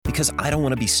Because I don't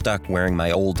want to be stuck wearing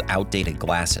my old, outdated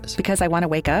glasses. Because I want to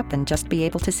wake up and just be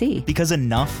able to see. Because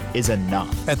enough is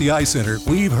enough. At the Eye Center,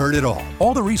 we've heard it all.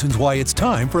 All the reasons why it's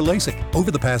time for LASIK. Over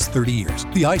the past 30 years,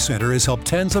 the Eye Center has helped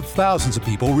tens of thousands of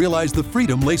people realize the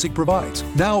freedom LASIK provides.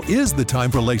 Now is the time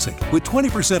for LASIK, with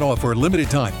 20% off for a limited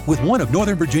time with one of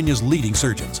Northern Virginia's leading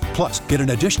surgeons. Plus, get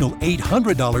an additional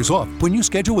 $800 off when you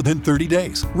schedule within 30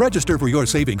 days. Register for your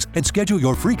savings and schedule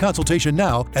your free consultation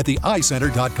now at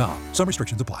theeyecenter.com. Some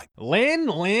restrictions apply.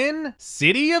 Lin,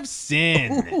 City of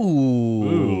Sin.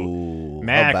 Ooh.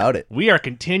 Mac, How about it? We are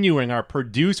continuing our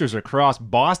Producers Across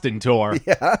Boston tour.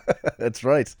 Yeah, that's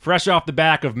right. Fresh off the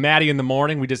back of Maddie in the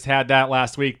Morning. We just had that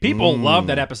last week. People loved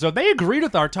that episode. They agreed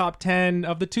with our top 10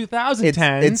 of the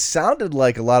 2010s. It sounded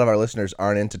like a lot of our listeners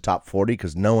aren't into top 40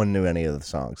 because no one knew any of the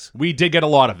songs. We did get a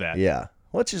lot of that. Yeah.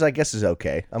 Which is, I guess, is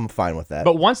okay. I'm fine with that.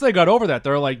 But once they got over that,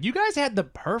 they're like, you guys had the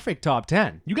perfect top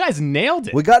 10. You guys nailed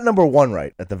it. We got number 1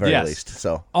 right, at the very Yes. least.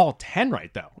 So, All 10 right,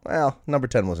 though. well, number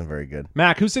 10 wasn't very good.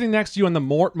 Mac, who's sitting next to you on the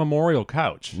Mort Memorial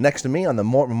couch? Next to me on the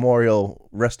Mort Memorial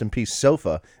Rest in Peace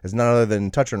sofa is none other than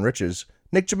Toucher and Rich's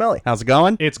Nick Gemelli. How's it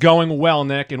going? It's going well,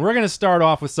 Nick, and we're going to start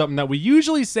off with something that we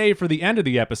usually save for the end of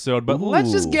the episode, but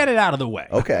let's just get it out of the way.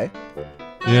 Okay.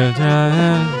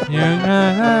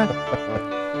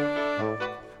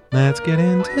 Let's get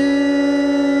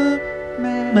into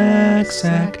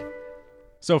Mac-Sack.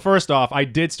 So first off, I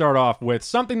did start off with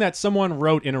something that someone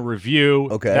wrote in a review.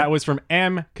 Okay. That was from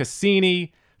M.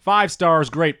 Cassini. 5 stars,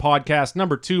 great podcast.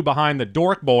 Number 2 behind the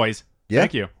Dork Boys. Yeah.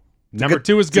 Thank you. Number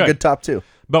 2 is It's a good. good top 2.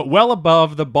 But well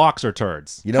above the boxer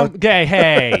turds. You know- Okay,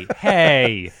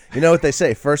 hey. You know what they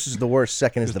say? First is the worst,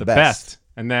 second is the best.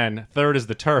 And then third is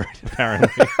the turd,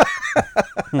 apparently.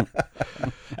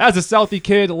 As a Southie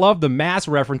kid, love the mass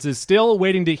references. Still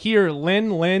waiting to hear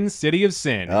Lin, City of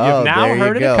Sin. Oh, You've now there you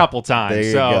heard it go. a couple times. There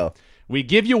you so go. we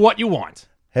give you what you want.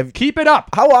 Have Keep it up.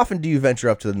 How often do you venture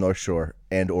up to the North Shore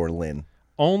and or Lynn?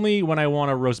 Only when I want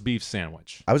a roast beef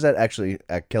sandwich. I was actually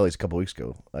at Kelly's a couple weeks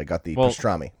ago. I got the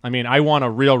pastrami. I mean, I want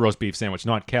a real roast beef sandwich,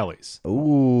 not Kelly's.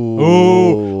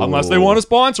 Ooh. Unless they want to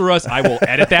sponsor us, I will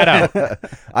edit that out.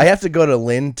 I have to go to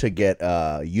Lynn to get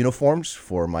uniforms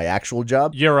for my actual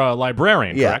job. You're a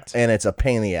librarian, Yeah, correct? and it's a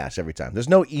pain in the ass every time. There's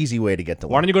no easy way to get to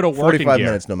Lynn. Why don't you go to working 45 gear?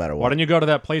 minutes no matter what. Why don't you go to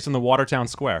that place in the Watertown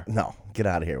Square? No, get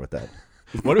out of here with that.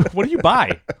 What do you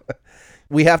buy?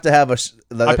 We have to have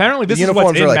Apparently this the is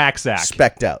what's uniforms in are like Mac-Sack.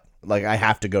 Specced out. Like, I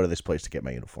have to go to this place to get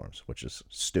my uniforms, which is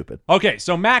stupid. Okay,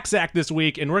 so Mac-Sack this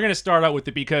week, and we're going to start out with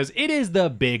it because it is the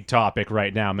big topic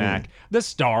right now, Mac. The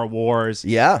Star Wars.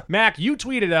 Yeah. Mac, you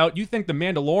tweeted out you think The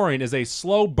Mandalorian is a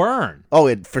slow burn. Oh,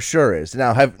 it for sure is.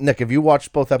 Now, Nick, have you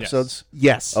watched both episodes?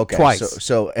 Yes, Okay. twice.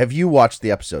 So have you watched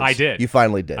the episodes? I did. You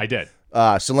finally did. I did.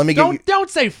 So let me get Don't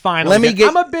say finally.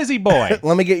 I'm a busy boy.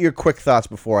 let me get your quick thoughts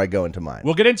before I go into mine.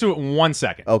 We'll get into it in 1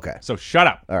 second. Okay. So shut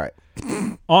up. All right.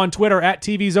 On Twitter, at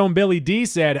TV's own Billy D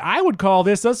said, I would call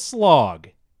this a slog.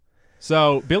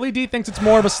 So Billy D thinks it's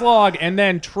more of a slog, and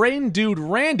then train dude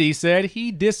Randy said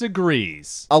he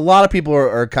disagrees. A lot of people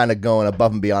are kind of going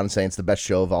above and beyond and saying it's the best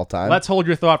show of all time. Let's hold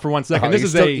your thought for 1 second.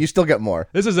 You still get more.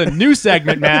 This is a new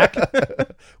segment, Mac.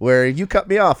 Where you cut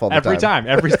me off all the Every time.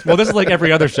 Well, this is like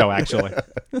every other show, actually.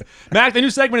 Mac, the new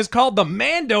segment is called the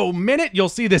Mando Minute. You'll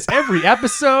see this every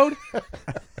episode.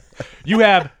 You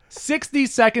have 60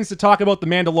 seconds to talk about The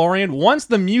Mandalorian. Once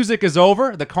the music is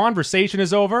over, the conversation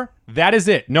is over, that is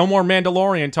it. No more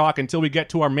Mandalorian talk until we get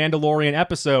to our Mandalorian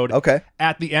episode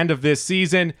at the end of this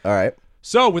season. All right.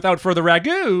 So, without further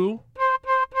ado,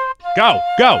 go.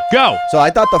 So I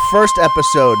thought the first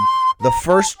episode, the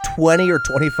first 20 or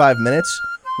 25 minutes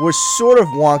was sort of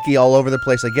wonky all over the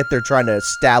place. I get they're trying to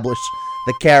establish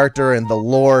the character and the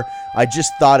lore. I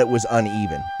just thought it was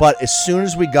uneven. But as soon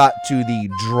as we got to the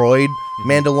droid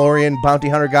Mandalorian bounty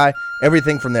hunter guy,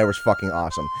 everything from there was fucking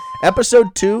awesome. Episode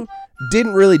 2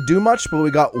 didn't really do much, but we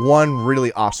got one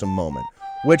really awesome moment,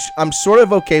 which I'm sort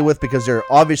of okay with because they're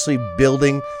obviously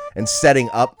building and setting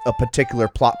up a particular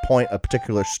plot point, a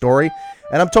particular story,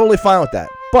 and I'm totally fine with that.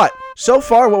 But so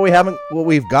far, what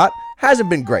we've got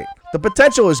hasn't been great. The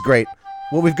potential is great.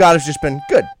 What we've got has just been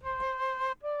good.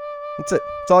 That's it.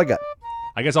 That's all I got.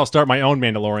 I guess I'll start my own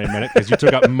Mandalorian Minute because you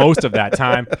took up most of that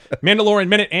time. Mandalorian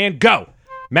Minute and go.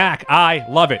 Mac, I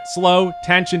love it. Slow,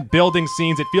 tension, building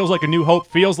scenes. It feels like A New Hope,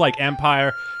 feels like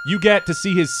Empire. You get to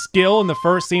see his skill in the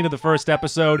first scene of the first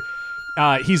episode.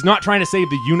 He's not trying to save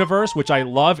the universe, which I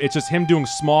love. It's just him doing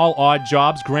small, odd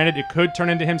jobs. Granted, it could turn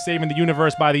into him saving the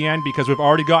universe by the end because we've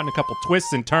already gotten a couple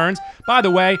twists and turns. By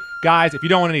the way, guys, if you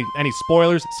don't want any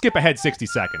spoilers, skip ahead 60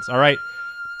 seconds, all right?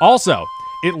 Also,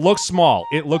 It looks small.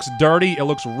 It looks dirty. It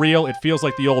looks real. It feels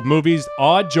like the old movies.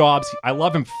 Odd Jobs. I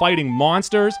love him fighting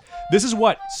monsters. This is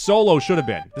what Solo should have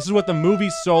been. This is what the movie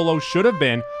Solo should have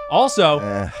been. Also,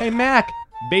 hey, Mac,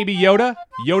 Baby Yoda,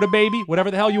 Yoda Baby,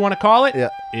 whatever the hell you want to call it,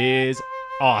 is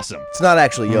awesome. It's not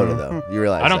actually Yoda, though. You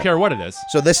realize I don't that. care what it is.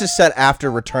 So this is set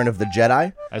after Return of the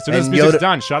Jedi. As soon as and this music's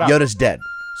done, shut up. Yoda's dead.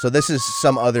 So this is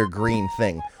some other green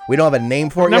thing. We don't have a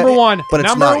name for it Number yet, one, but it's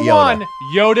number not Yoda. one,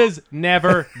 Yoda's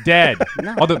never dead.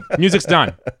 Oh, the music's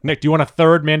done. Nick, do you want a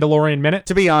third Mandalorian minute?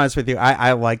 To be honest with you,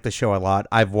 I like the show a lot.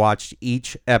 I've watched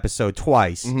each episode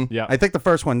twice. Yeah. I think the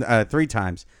first one 3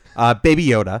 times. Baby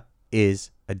Yoda is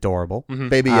adorable.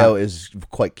 Baby Yo is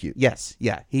quite cute. Yes,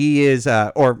 yeah. He is,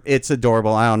 or it's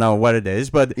adorable. I don't know what it is,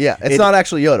 but Yeah, it's not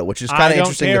actually Yoda, which is kind of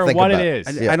interesting to think what about. it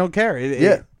is. I don't care.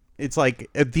 It's like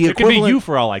the It could equivalent. be you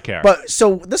for all I care. But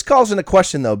so this calls into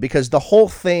question, though, because the whole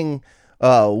thing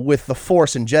with the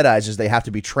Force and Jedis is they have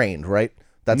to be trained, right?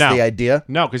 That's No. the idea.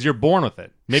 No, because you're born with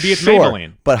it. Maybe it's Sure,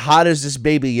 Maybelline. but how does this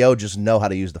Baby Yo just know how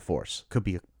to use the Force? Could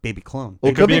be a baby clone.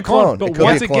 Well, It could be a clone. It But could be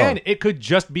once a clone. again, it could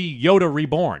just be Yoda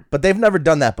reborn. But they've never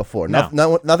done that before. No.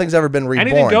 Nothing's ever been reborn.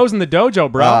 Anything goes in the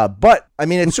dojo, bro. But I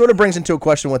mean, it sort of brings into a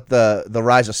question with the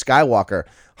Rise of Skywalker,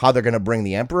 how they're going to bring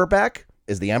the Emperor back.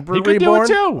 Is the Emperor He could do reborn? it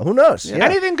too. Who knows? Yeah.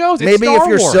 Anything goes. It's Maybe Star if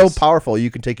you're so Wars. powerful, you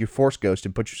can take your Force ghost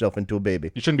and put yourself into a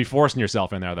baby. You shouldn't be forcing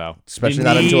yourself in there, though. Especially You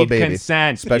not into a need baby.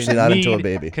 Consent. Especially You not into a need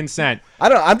baby. Consent. I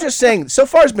don't know. I'm just saying, so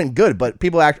far it's been good, but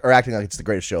people are acting like it's the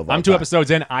greatest show of all I'm 2 time.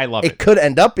 episodes in. I love It it. could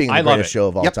end up being I the love greatest it. show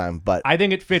of all Yep. time, but I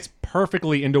think it fits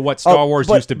perfectly into what Star Wars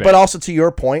used to be. But also to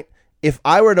your point, if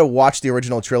I were to watch the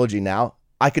original trilogy now,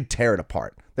 I could tear it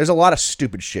apart. There's a lot of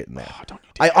stupid shit in there. don't you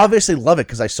I obviously love it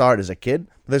because I saw it as a kid,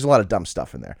 but there's a lot of dumb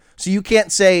stuff in there. So you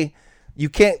can't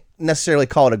necessarily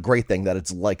call it a great thing that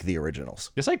it's like the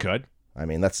originals. Yes, I could. I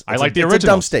mean, that's I like the it's originals. a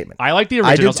dumb statement. I like the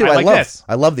I do originals. too. I like love this.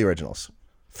 I love the originals.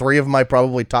 3 of my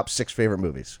probably top 6 favorite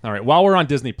movies. All right. While we're on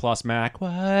Disney Plus, Mac,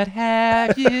 what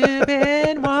have you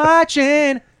been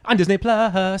watching on Disney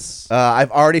Plus?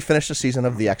 I've already finished a season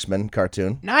of the X-Men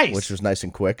cartoon. Nice. Which was nice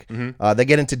and quick. They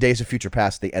get into Days of Future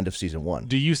Past at the end of season 1.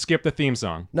 Do you skip the theme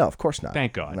song? No, of course not.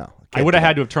 Thank God. No, I would have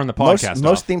had to have turned the podcast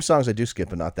Most off. theme songs I do skip,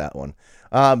 but not that one.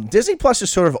 Disney Plus is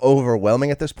sort of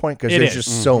overwhelming at this point because It there's is.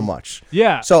 just so much.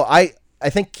 Yeah. So I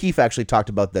think Keith actually talked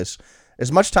about this.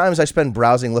 As much time as I spend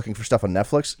browsing looking for stuff on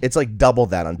Netflix, it's like double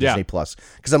that on Disney Plus.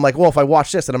 Because I'm like, well, if I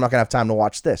watch this, then I'm not going to have time to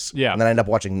watch this. Yeah. And then I end up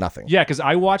watching nothing. Yeah, because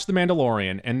I watched The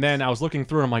Mandalorian, and then I was looking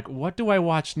through, and I'm like, what do I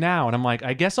watch now? And I'm like,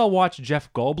 I guess I'll watch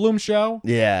Jeff Goldblum's show.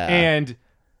 Yeah. And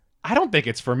I don't think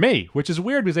it's for me, which is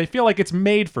weird because I feel like it's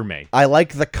made for me. I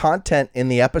like the content in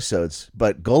the episodes,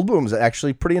 but Goldblum's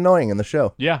actually pretty annoying in the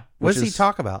show. Yeah. What does he is-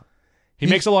 talk about? He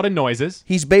makes a lot of noises.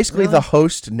 He's basically the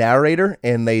host narrator,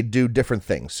 and they do different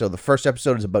things. So the first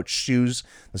episode is about shoes.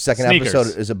 The second Sneakers.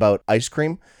 episode is about ice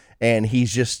cream, and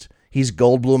he's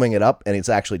Goldbluming it up, and it's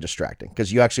actually distracting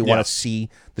because you actually want to see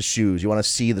the shoes, you want to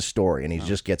see the story, and he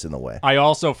just gets in the way. I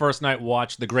also first night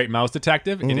watched The Great Mouse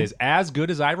Detective. It is as good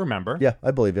as I remember. Yeah,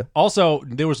 I believe you. Also,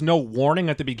 there was no warning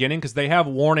at the beginning because they have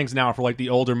warnings now for like the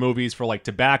older movies for like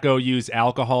tobacco use,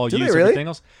 alcohol Do they use, really? everything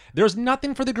else. There's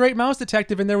nothing for The Great Mouse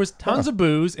Detective, and there was tons of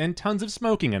booze and tons of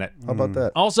smoking in it. How about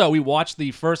that? Also, we watched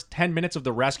the first 10 minutes of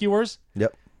The Rescuers.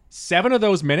 Yep. 7 of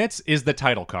those minutes is the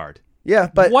title card. Yeah,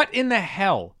 but What in the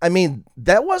hell? I mean,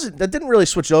 that didn't really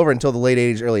switch over until the late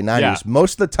 80s, early 90s. Yeah.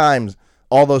 Most of the times,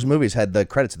 all those movies had the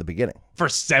credits at the beginning. For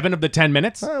 7 of the 10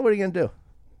 minutes? What are you going to do?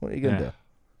 What are you going to Yeah. do?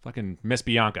 Fucking Miss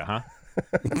Bianca,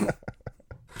 huh?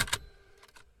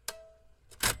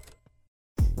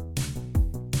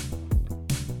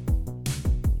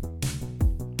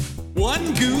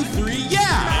 One goo, 3,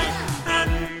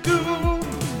 yeah! Goo.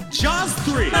 Jaws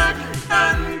 3.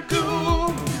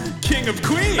 Goo. King of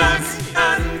Queens.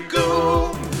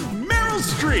 Goo. Meryl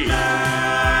Streep.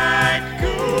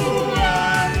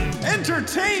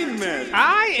 Entertainment.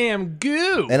 I am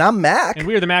Goo. And I'm Mac. And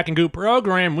we are the Mac and Goo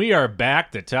program. We are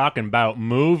back to talking about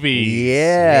movies.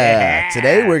 Yeah.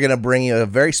 Today we're going to bring you a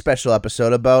very special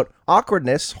episode about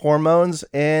awkwardness, hormones,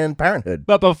 and parenthood.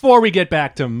 But before we get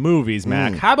back to movies,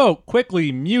 Mac, how about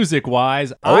quickly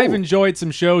music-wise? I've enjoyed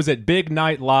some shows at Big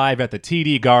Night Live at the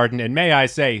TD Garden, and may I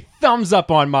say, thumbs up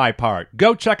on my part.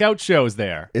 Go check out shows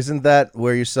there. Isn't that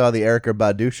where you saw the Erykah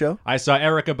Badu show? I saw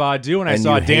Erykah Badu, and I And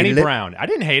saw you Danny hated it? Brown. I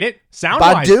didn't hate it.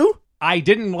 Sound-wise, Badu? I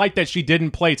didn't like that she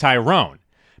didn't play Tyrone.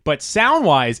 But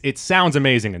sound-wise, it sounds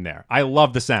amazing in there. I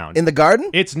love the sound. In the garden?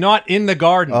 It's not in the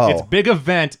garden. Oh. It's big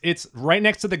event. It's right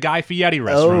next to the Guy Fieri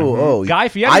restaurant. Oh. Guy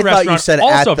Fieri I restaurant thought you said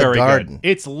also at the very garden. good.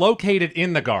 It's located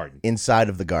in the garden. Inside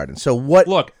of the garden. So what?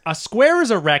 Look, a square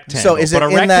is a rectangle, So is it but a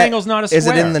in rectangle's not a square. Is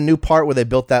it in the new part where they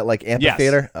built that like Yes.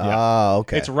 amphitheater? Yeah. Oh,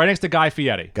 okay. It's right next to Guy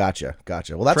Fieri. Gotcha.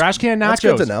 Well, that's Trash can nachos. That's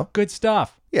good to know. Good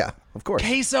stuff. Yeah, of course.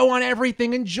 Queso on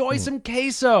everything. Enjoy some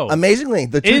queso. Amazingly,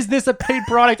 Is this a paid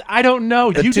product? I don't know.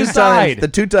 You the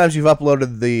decide. two times you've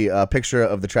uploaded the picture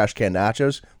of the trash can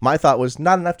nachos, my thought was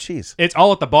not enough cheese. It's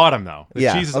all at the bottom, though. The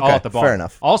Yeah, cheese is okay, all at the bottom. fair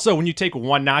enough. Also, when you take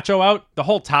one nacho out, the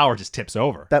whole tower just tips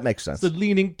over. That makes sense. It's the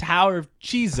leaning tower of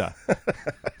cheese.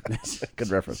 Good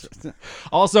reference.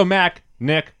 Also, Mac,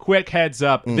 Nick, quick heads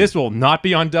up. This will not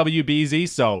be on WBZ,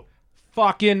 so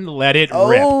fucking let it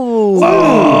rip.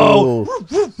 Oh.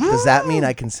 Does that mean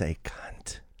I can say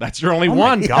cunt? That's your only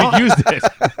one. I used it.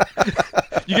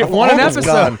 You get one an Almost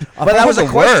episode. gone. But that was a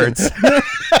question.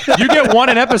 You get one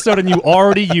an episode and you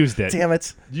already used it. Damn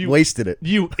it. You wasted it.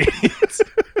 You idiot.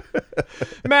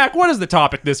 Mac, what is the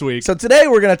topic this week? So today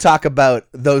we're going to talk about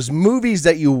those movies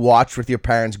that you watched with your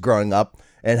parents growing up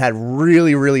and had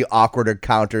really, really awkward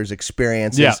encounters,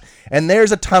 experiences. Yeah. And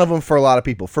there's a ton of them for a lot of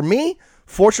people. For me,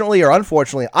 fortunately or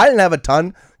unfortunately, I didn't have a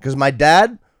ton because my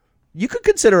dad, you could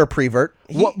consider a prevert.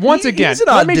 Once again, he's an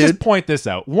let odd me dude. just point this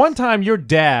out. One time your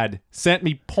dad sent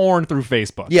me porn through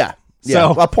Facebook. Yeah.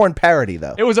 So a porn parody,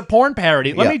 though. it was a porn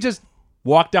parody. Let Yeah. me just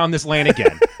walk down this lane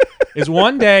again. Is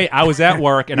one day I was at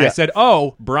work and I said,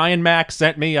 "Oh, Brian Mack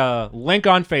sent me a link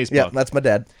on Facebook." Yeah, that's my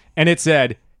dad. And it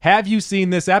said, "Have you seen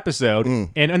this episode?" And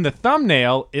in the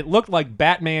thumbnail, it looked like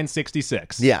Batman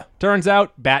 66. Yeah. Turns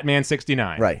out Batman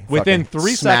 69. Right. Within Fucking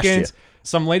 3 smashed seconds, you.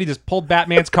 some lady just pulled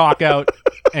Batman's cock out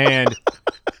and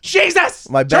Jesus!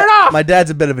 My Turn off! My dad's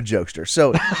a bit of a jokester.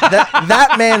 So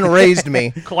that man raised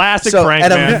me. Classic so prank,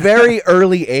 at man. a very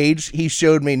early age, he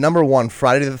showed me, number one,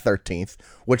 Friday the 13th,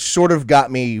 which sort of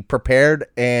got me prepared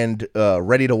and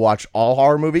ready to watch all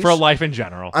horror movies. For life in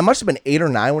general. I must have been 8 or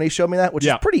 9 when he showed me that, which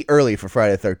Yeah. is pretty early for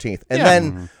Friday the 13th. And Yeah.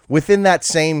 then within that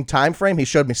same time frame, he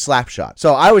showed me Slapshot.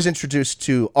 So I was introduced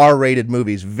to R-rated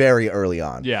movies very early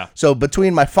on. Yeah. So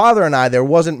between my father and I, there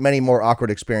wasn't many more awkward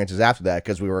experiences after that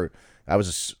because I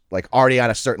was like already on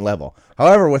a certain level.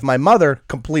 However, with my mother,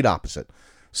 complete opposite.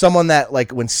 Someone that,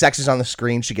 like, when sex is on the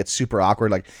screen, she gets super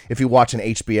awkward. Like, if you watch an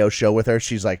HBO show with her,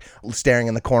 she's, like, staring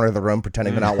in the corner of the room,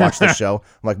 pretending to not watch the show.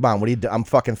 I'm like, Mom, what do you do? I'm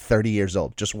fucking 30 years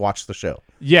old. Just watch the show.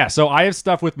 Yeah, so I have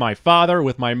stuff with my father,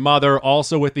 with my mother,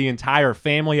 also with the entire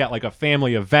family at like a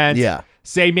family event. Yeah.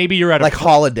 Say maybe you're at a Like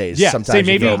holidays, Yeah, sometimes say you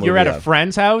maybe throw a you're movie at a on.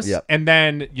 friend's house, Yep. and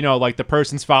then like the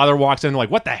person's father walks in and like,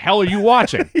 what the hell are you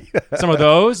watching? Some of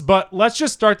those, but let's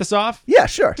just start this off. Yeah,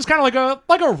 sure. Just kind of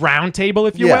like a round table,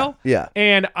 if you Yeah, will. yeah.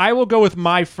 And I will go with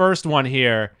my first one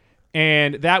here.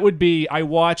 And that would be, I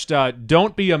watched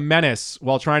Don't Be a Menace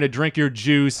While Trying to Drink Your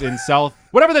Juice in South...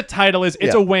 Whatever the title is,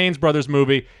 it's Yeah. a Wayans Brothers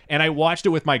movie. And I watched it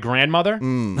with my grandmother.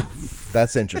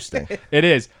 That's interesting. It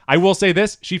is. I will say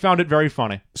this, she found it very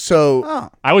funny. So,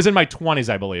 I was in my 20s,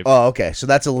 I believe. okay. So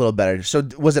that's a little better. So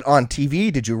was it on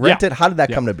TV? Did you rent Yeah. it? How did that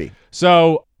Yeah. come to be?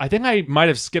 So I think I might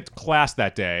have skipped class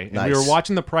that day, and we Nice. were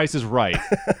watching The Price is Right.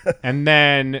 And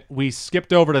then we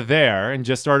skipped over to there and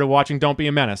just started watching Don't Be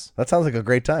a Menace. That sounds like a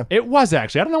great time. It was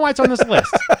actually. I don't know why it's on this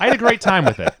list. I had a great time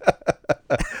with it.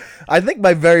 I think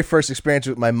my very first experience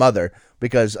with my mother,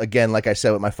 because again, like I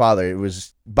said with my father, it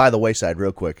was by the wayside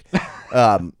real quick.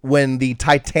 When the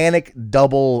Titanic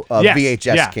double Yes.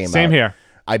 VHS Yeah, came out. same here.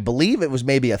 I believe it was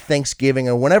maybe a Thanksgiving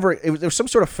or whenever there was some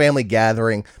sort of family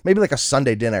gathering, maybe like a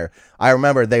Sunday dinner. I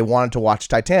remember they wanted to watch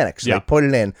Titanic, so Yeah. they put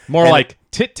it in. More And- like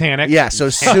Titanic. Yeah, so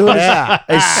as soon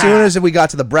as we got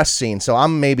to the breast scene, so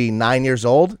I'm maybe 9 years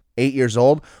old, 8 years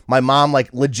old, my mom like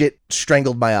legit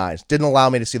strangled my eyes, didn't allow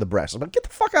me to see the breasts. I'm like, get the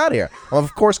fuck out of here. I'm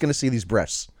of course going to see these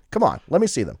breasts. Come on, let me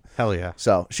see them. Hell yeah.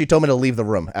 So she told me to leave the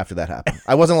room after that happened.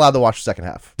 I wasn't allowed to watch the second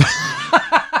half.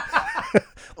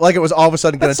 Like it was all of a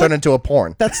sudden going to turn into a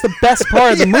porn. That's the best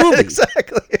part of the movie.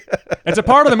 Exactly. It's a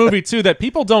part of the movie, too, that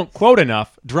people don't quote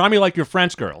enough. Draw me like your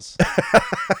French girls.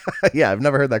 Yeah, I've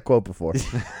never heard that quote before.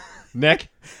 Nick?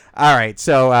 All right.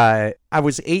 So I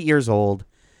was 8 years old,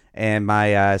 and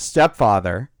my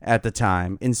stepfather at the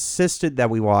time insisted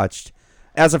that we watched,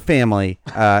 as a family,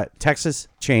 Texas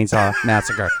Chainsaw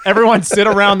Massacre. Everyone sit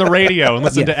around the radio and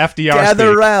listen to FDR Gather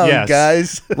speak. around, Yes.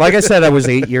 guys. Like I said, I was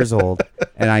 8 years old,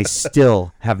 and I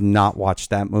still have not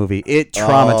watched that movie. It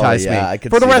traumatized yeah, I me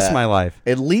could for the see rest that. of my life.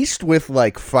 At least with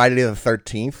like Friday the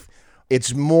 13th,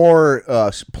 it's more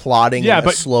plotting Yeah, and a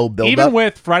but slow build even up.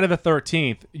 with Friday the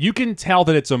 13th, you can tell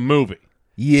that it's a movie.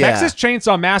 Yeah. Texas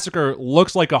Chainsaw Massacre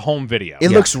looks like a home video. It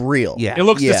looks real. Yeah. It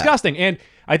looks disgusting. And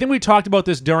I think we talked about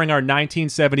this during our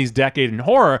 1970s decade in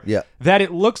horror. Yeah. That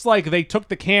it looks like they took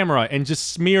the camera and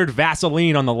just smeared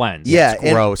Vaseline on the lens. Yeah,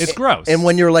 It's gross. It's gross. And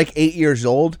when you're like 8 years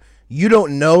old, you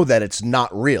don't know that it's not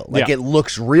real. Like Yeah. it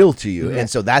looks real to you, and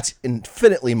so that's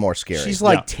infinitely more scary. She's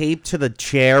like taped to the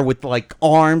chair with like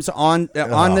arms on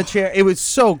the chair. It was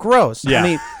so gross. Yeah. I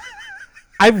mean,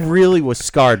 I really was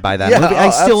scarred by that yeah, movie.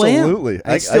 I still absolutely. am.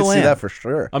 I see that for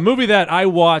sure. A movie that I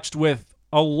watched with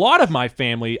a lot of my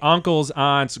family, uncles,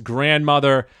 aunts,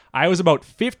 grandmother. I was about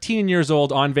 15 years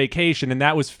old on vacation, and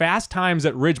that was Fast Times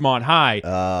at Ridgemont High.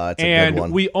 That's a and good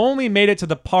one. we only made it to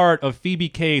the part of Phoebe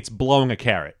Cates blowing a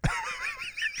carrot.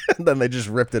 And then they just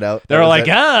ripped it out. They're like,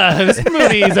 this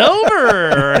movie's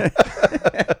over.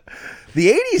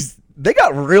 The 80s, they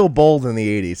got real bold in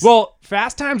the 80s. Well,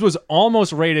 Fast Times was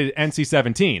almost rated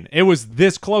NC-17. It was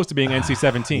this close to being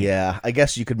NC-17. yeah, I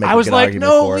guess you could make I a was good like, argument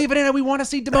no, for leave it in. We want to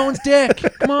see Damone's dick.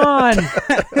 Come on.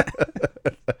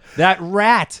 That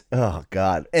rat. Oh,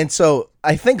 God. And so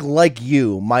I think like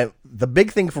you, the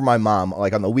big thing for my mom,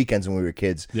 like on the weekends when we were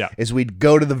kids, Yeah. is we'd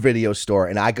go to the video store,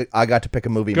 and I got to pick a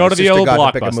movie. Go My to the sister old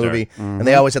got to pick a Blockbuster. movie, and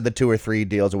they always had the 2 or 3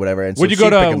 deals or whatever. And so Would you go she'd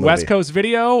pick a to movie. West Coast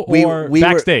Video or We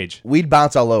Backstage? We'd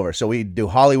bounce all over. So we'd do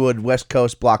Hollywood, West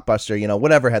Coast, Blockbuster,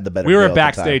 whatever had the better We were deal a at the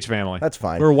time. Backstage family. That's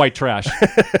fine. We were white trash.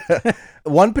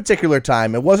 One particular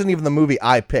time, it wasn't even the movie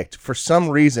I picked. For some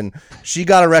reason, she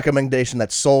got a recommendation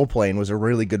that Soul Plane was a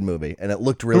really good movie, and it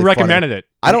looked really Who recommended funny. it?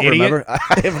 I don't An idiot? remember.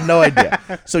 I have no idea.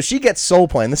 So she gets Soul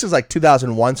Plane. This is like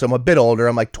 2001, so I'm a bit older.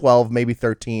 I'm like 12, maybe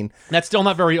 13. That's still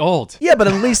not very old. Yeah, but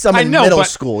at least I'm I in know, middle but-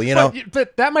 school,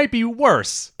 But that might be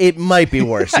worse. It might be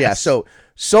worse, yeah. So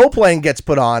Soul Plane gets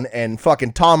put on, and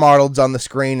fucking Tom Arnold's on the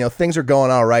screen. Things are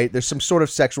going all right. There's some sort of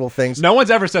sexual things. No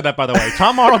one's ever said that, by the way.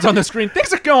 Tom Arnold's on the screen.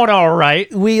 Things are going all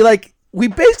right. We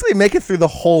basically make it through the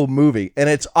whole movie, and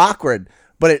it's awkward.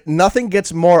 But nothing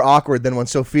gets more awkward than when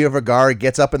Sofia Vergara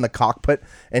gets up in the cockpit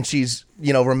and she's,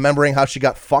 remembering how she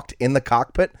got fucked in the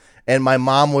cockpit. And my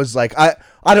mom was like, I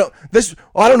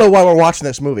don't know why we're watching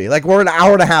this movie. Like, we're an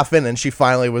hour and a half in, and she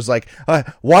finally was like,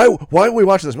 why are we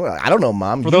watching this movie? Like, I don't know,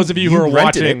 Mom. For those of you who are rented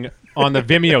watching it. on the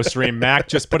Vimeo stream, Mac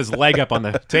just put his leg up on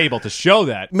the table to show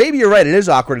that. Maybe you're right. It is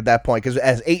awkward at that point because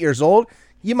as 8 years old,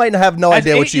 you might have no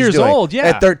idea what 8 she's years doing. old, yeah.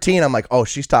 At 13, I'm like, oh,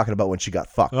 she's talking about when she got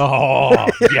fucked. Oh,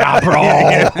 yeah,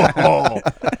 bro.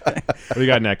 What do you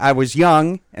got next? I was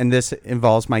young, and this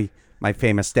involves my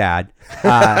famous dad.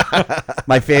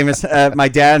 My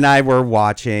dad and I were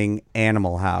watching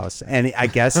Animal House, and I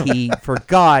guess he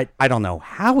forgot. I don't know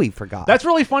how he forgot. That's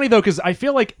really funny, though, because I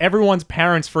feel like everyone's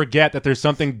parents forget that there's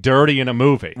something dirty in a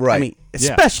movie. Right. I mean,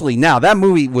 especially now. That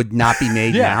movie would not be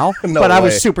made now. No but I way.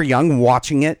 was super young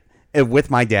watching it with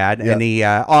my dad, and he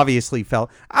obviously felt,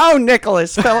 oh,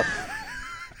 Nicholas felt...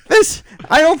 This,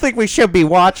 I don't think we should be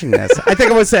watching this. I think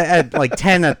I was at like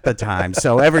 10 at the time,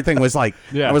 so everything was like,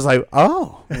 Yeah. I was like,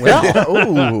 oh, well,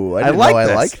 Ooh, I didn't like know I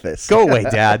this. like this. Go away,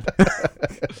 Dad.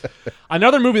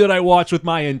 Another movie that I watched with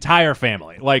my entire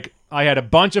family. Like, I had a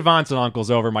bunch of aunts and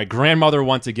uncles over, my grandmother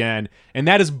once again, and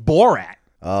that is Borat.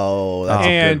 Oh, that's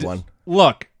And a good one.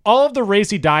 look, all of the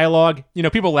racy dialogue,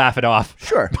 people laugh it off.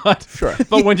 Sure, But, sure.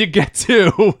 But when you get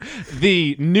to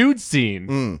the nude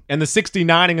scene and the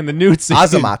 69ing in the nude scene.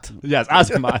 Azamat. Yes,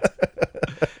 Azamat.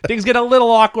 Things get a little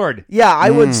awkward. Yeah, I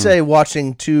would say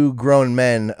watching two grown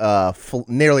men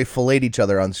nearly fillet each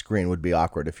other on screen would be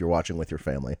awkward if you're watching with your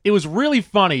family. It was really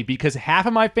funny because half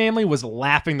of my family was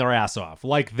laughing their ass off.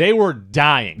 Like, they were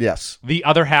dying. Yes. The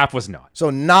other half was not. So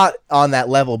not on that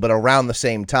level, but around the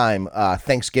same time,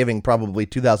 Thanksgiving probably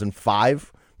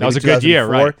 2005. That was maybe a good year,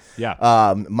 2004. right?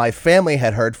 Yeah. My family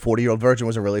had heard 40-Year-Old Virgin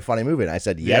was a really funny movie, and I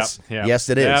said, yes, Yep. yes,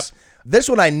 it is. Yep. This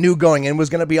one I knew going in was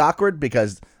going to be awkward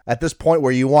because at this point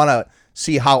where you want to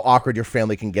see how awkward your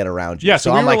family can get around you. Yeah,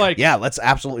 so we I'm were like, like- yeah, let's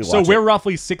absolutely watch So it. we're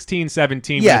roughly 16,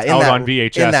 17 Yeah, when it's in out that- on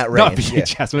VHS. in that Not range, yeah.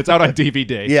 VHS, when it's out on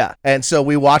DVD. Yeah, and so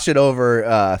we watch it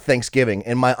over Thanksgiving,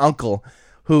 and my uncle,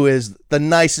 who is the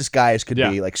nicest guy as could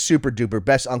Yeah. be, like super duper,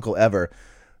 best uncle ever,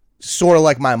 sort of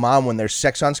like my mom when there's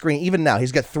sex on screen. Even now,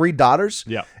 he's got 3 daughters,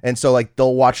 Yeah. and so like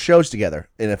they'll watch shows together,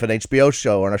 and if an HBO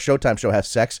show or a Showtime show has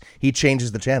sex, he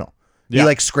changes the channel. He Yeah.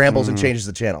 like scrambles and changes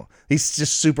the channel. He's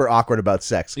just super awkward about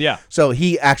sex. Yeah. So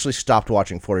he actually stopped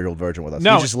watching 40-Year-Old Virgin with us.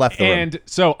 No, He just left the room. and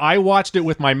so I watched it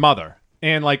with my mother,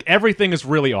 and like everything is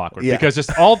really awkward Yeah. because just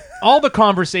all the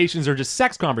conversations are just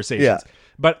sex conversations. Yeah.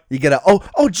 But You get a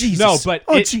oh Jesus. no,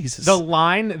 but Jesus. the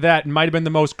line that might have been the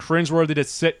most cringeworthy to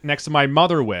sit next to my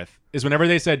mother with is whenever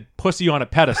they said "pussy on a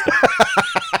pedestal."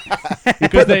 He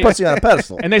put the pussy on a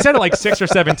pedestal. And they said it like 6 or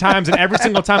 7 times, and every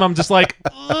single time I'm just like,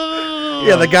 "Ugh."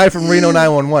 Yeah, the guy from Reno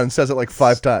 911 says it like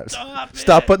 5 times.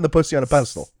 Stop putting the pussy on a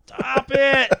pedestal. Stop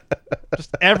it.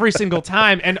 Just every single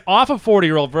time. And off of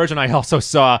 40-Year-Old Virgin, I also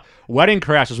saw Wedding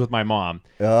Crashers with my mom.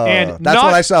 And that's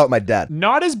what I saw with my dad.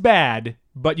 Not as bad,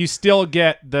 but you still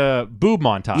get the boob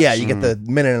montage. Yeah, you get the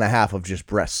minute and a half of just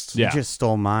breasts. Yeah. You just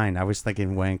stole mine. I was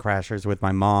thinking Wedding Crashers with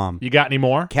my mom. You got any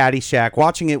more? Caddyshack,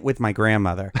 watching it with my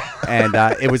grandmother. And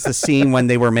it was the scene when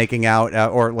they were making out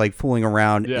or like fooling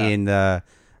around in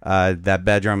that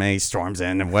bedroom, and he storms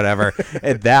in and whatever.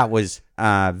 And that was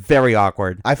very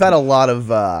awkward. I've had a lot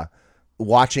of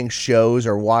watching shows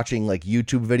or watching like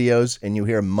YouTube videos, and you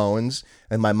hear moans,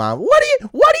 and my mom, what are you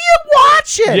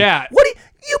watching? Yeah. What are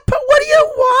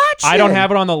you watching? I don't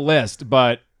have it on the list,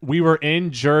 but we were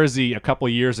in Jersey a couple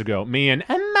years ago, me and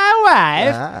my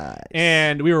wife, Nice.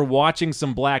 and we were watching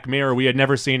some Black Mirror. We had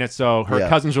never seen it, so her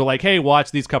cousins were like, hey,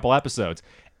 watch these couple episodes.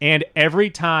 And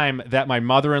every time that my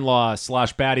mother-in-law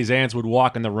 / Batty's aunts would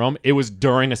walk in the room, it was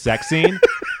during a sex scene.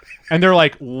 And they're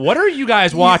like, what are you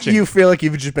guys watching? You feel like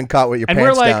you've just been caught with your and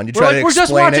pants we're like, down. You try to we're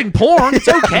just explain watching it. porn. It's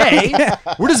okay.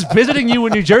 We're just visiting you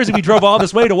in New Jersey. We drove all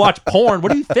this way to watch porn.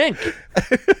 What do you think?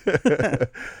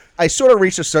 I sort of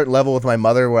reached a certain level with my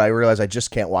mother where I realized I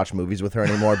just can't watch movies with her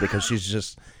anymore because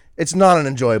it's not an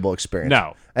enjoyable experience.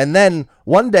 No. And then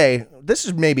one day, this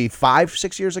is maybe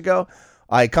 5-6 years ago,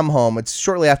 I come home. It's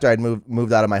shortly after I'd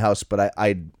moved out of my house, but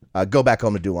I'd go back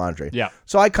home to do laundry. Yeah.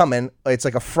 So I come in. It's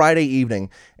like a Friday evening,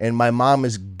 and my mom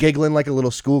is giggling like a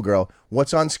little schoolgirl.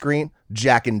 What's on screen?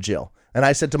 Jack and Jill. And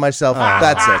I said to myself,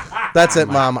 "That's it. That's it,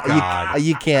 Mom.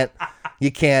 You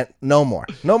can't. No more.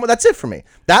 No more. That's it for me."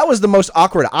 That was the most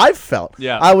awkward I've felt.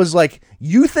 Yeah. I was like,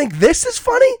 "You think this is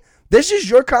funny? This is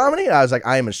your comedy?" I was like,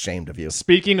 "I am ashamed of you."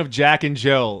 Speaking of Jack and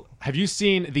Jill, have you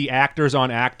seen the Actors on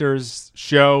Actors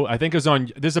show? I think it was on.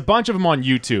 There's a bunch of them on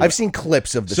YouTube. I've seen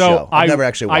clips of the show. I've never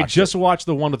actually watched I just watched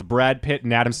the one with Brad Pitt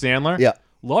and Adam Sandler. Yeah.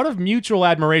 A lot of mutual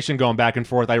admiration going back and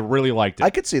forth. I really liked it. I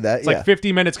could see that. It's like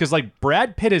 50 minutes because like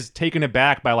Brad Pitt is taken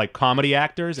aback by like comedy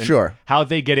actors and how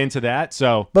they get into that.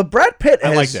 So, but Brad Pitt I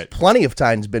liked has it. plenty of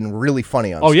times been really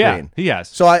funny on Oh screen. yeah, he has.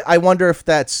 So I wonder if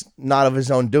that's not of his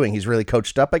own doing. He's really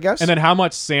coached up, I guess. And then how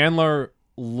much Sandler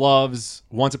loves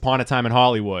Once Upon a Time in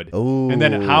Hollywood. Ooh. And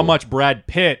then how much Brad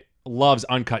Pitt loves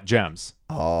Uncut Gems.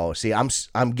 Oh, see,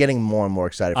 I'm getting more and more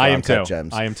excited for I am Uncut too.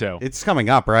 Gems. I am too. It's coming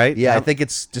up, right? Yeah, I think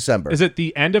it's December. Is it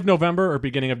the end of November or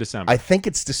beginning of December? I think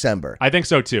it's December. I think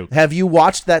so too. Have you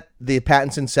watched the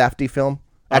Pattinson Safdie film?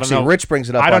 I don't Actually, know. Rich brings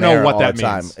it up. I don't on know air what all that the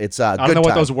time. means. It's I don't Good know what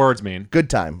Time. those words mean. Good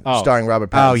Time, Oh. starring Robert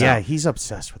Pattinson. Oh, yeah. He's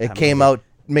obsessed with It that came movie. out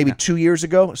maybe 2 years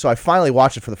ago, so I finally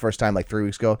watched it for the first time like 3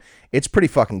 weeks ago. It's pretty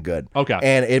fucking good. Okay.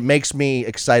 And it makes me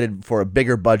excited for a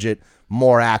bigger budget,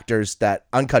 more actors. That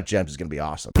Uncut Gems is going to be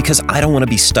awesome. Because I don't want to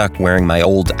be stuck wearing my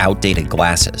old, outdated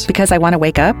glasses. Because I want to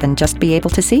wake up and just be able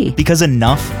to see. Because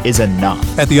enough is enough.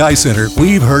 At the Eye Center,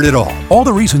 we've heard it all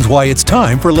the reasons why it's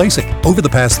time for LASIK. Over the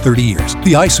past 30 years,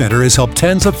 the Eye Center has helped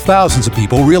tens of thousands of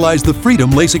people realize the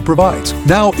freedom LASIK provides.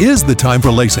 Now is the time for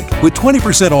LASIK, with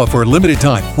 20% off for a limited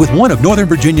time with one of Northern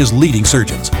Virginia's leading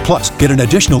surgeons. Plus, get an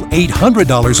additional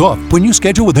 $800 off when you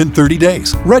schedule within 30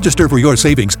 days. Register for your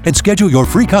savings and schedule your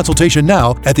free consultation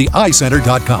now at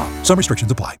theeyecenter.com. Some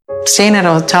restrictions apply. Staying at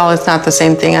a hotel is not the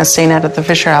same thing as staying at the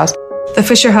Fisher House. The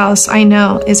Fisher House, I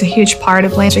know, is a huge part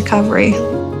of Blaine's recovery.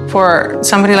 For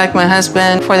somebody like my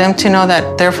husband, for them to know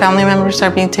that their family members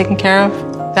are being taken care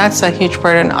of, that's a huge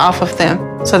burden off of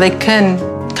them, so they can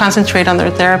concentrate on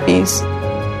their therapies.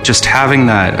 Just having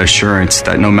that assurance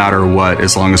that no matter what,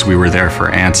 as long as we were there for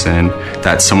Anson,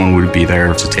 that someone would be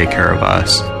there to take care of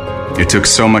us. It took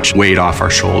so much weight off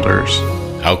our shoulders.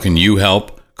 How can you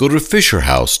help? Go to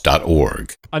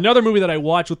fisherhouse.org. Another movie that I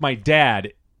watched with my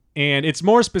dad, and it's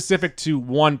more specific to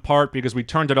one part because we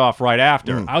turned it off right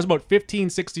after. I was about 15,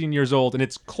 16 years old, and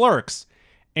it's Clerks.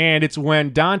 And it's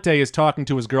when Dante is talking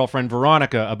to his girlfriend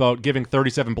Veronica about giving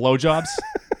 37 blowjobs.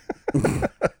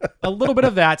 A little bit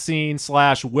of that scene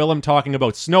 / Willem talking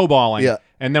about snowballing. Yeah.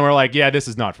 And then we're like, yeah, this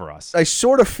is not for us. I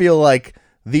sort of feel like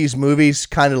these movies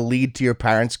kind of lead to your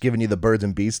parents giving you the birds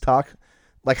and bees talk.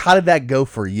 Like, how did that go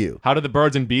for you? How did the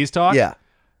birds and bees talk? Yeah.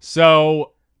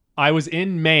 So I was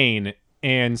in Maine,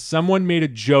 and someone made a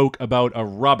joke about a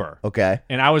rubber. Okay.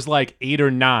 And I was like 8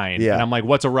 or 9. Yeah. And I'm like,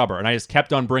 what's a rubber? And I just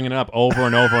kept on bringing it up over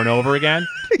and over and over again.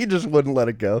 You just wouldn't let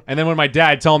it go. And then when my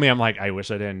dad told me, I'm like, I wish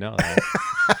I didn't know that.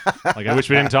 Like, I wish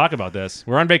we didn't talk about this.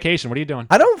 We're on vacation. What are you doing?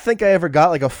 I don't think I ever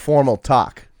got like a formal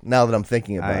talk. Now that I'm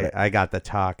thinking about it, I got the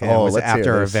talk. And Oh, it was let's hear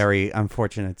after a this. very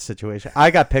unfortunate situation.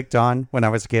 I got picked on when I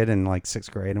was a kid in like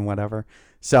 6th grade and whatever.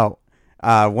 So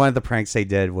one of the pranks they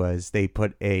did was they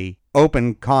put a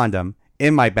open condom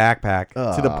in my backpack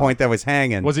to the point that it was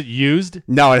hanging. Was it used?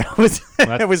 No, it was.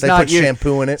 It was They not put used.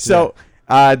 shampoo in it. So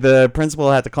the principal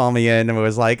had to call me in and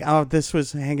was like, "Oh, this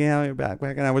was hanging out in your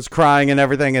backpack," and I was crying and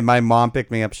everything. And my mom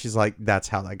picked me up. She's like, "That's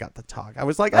how I got the talk." I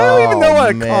was like, "I don't even know what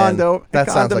a condom. That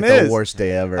sounds like is. the worst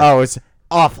day ever. Oh, it's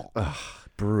awful.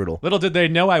 Brutal. Little did they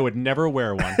know I would never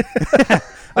wear one.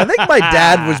 I think my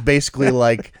dad was basically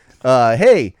like,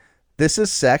 "Hey, this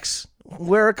is sex.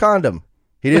 Wear a condom."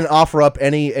 He didn't offer up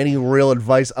any real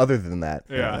advice other than that.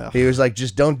 Yeah. He was like,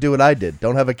 "Just don't do what I did.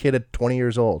 Don't have a kid at 20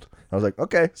 years old." I was like,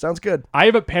 "Okay, sounds good." I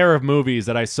have a pair of movies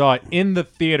that I saw in the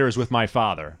theaters with my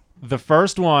father. The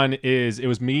first one is, it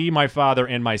was me, my father,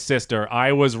 and my sister.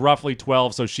 I was roughly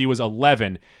 12, so she was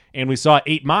 11, and we saw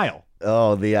 8 Mile.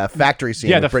 Oh, the factory scene.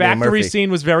 Yeah, with the Brittany factory Murphy.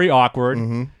 scene was very awkward.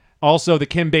 Mhm. Also, the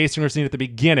Kim Basinger scene at the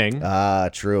beginning.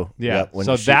 True. Yeah. Yep, when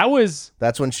So that was.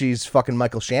 That's when she's fucking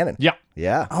Michael Shannon. Yeah.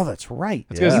 Yeah. Oh, that's right.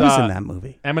 That's He because was in that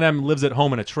movie. Eminem lives at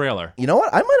home in a trailer. You know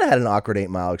what? I might have had an awkward 8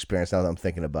 Mile experience now that I'm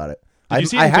thinking about it. Did you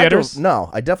see it I in had theaters? No,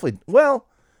 I definitely. Well,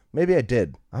 maybe I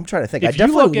did. I'm trying to think. If I you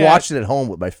definitely look at- watched it at home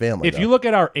with my family. If you look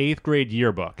at our 8th grade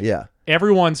yearbook, Yeah.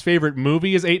 everyone's favorite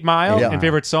movie is 8 Mile, Yeah. and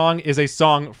favorite song is a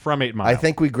song from 8 Mile. I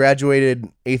think we graduated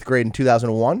 8th grade in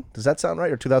 2001. Does that sound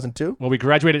right? Or 2002? Well, we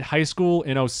graduated high school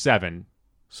in 07.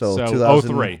 So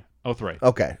 03. 03.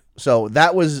 Okay. So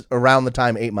that was around the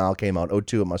time 8 Mile came out.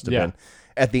 02 it must have Yeah. been.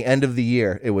 At the end of the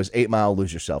year, it was 8 Mile,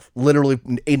 Lose Yourself. Literally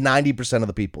 90% of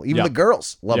the people, even Yeah. the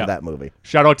girls, loved Yeah. that movie.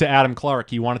 Shout out to Adam Clark.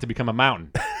 He wanted to become a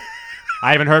mountain.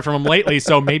 I haven't heard from him lately,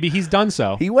 so maybe he's done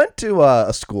so. He went to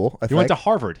a school, I He went think. to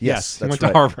Harvard. Yes, he that's went to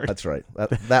right. Harvard. That's right.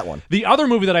 That one. The other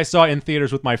movie that I saw in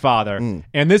theaters with my father,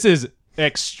 and this is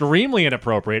extremely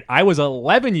inappropriate. I was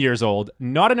 11 years old,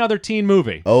 not another teen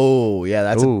movie. Oh, yeah,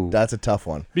 that's a tough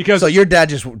one. Because- so your dad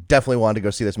just definitely wanted to go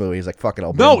see this movie. He's like, fuck it,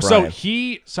 I'll bring No,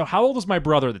 Brian. so how old was my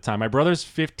brother at the time? My brother's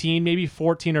 15, maybe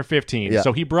 14 or 15. Yeah.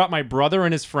 So he brought my brother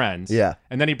and his friends. Yeah.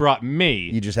 And then he brought me.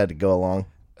 You just had to go along.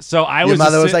 So I Your was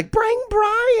mother just was like, bring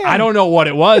Brian. I don't know what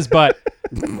it was, but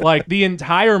like the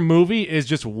entire movie is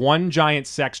just one giant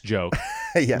sex joke.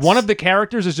 Yes. One of the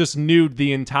characters is just nude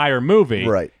the entire movie.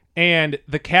 Right. And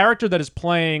the character that is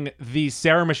playing the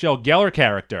Sarah Michelle Gellar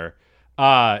character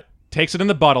takes it in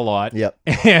the butt a lot. Yep.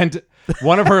 And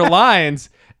one of her lines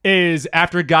is,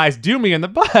 after guys do me in the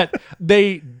butt,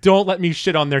 they don't let me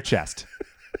shit on their chest.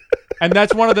 And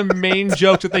that's one of the main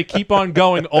jokes that they keep on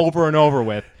going over and over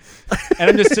with. And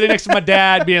I'm just sitting next to my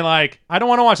dad being like, I don't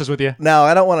want to watch this with you. Now,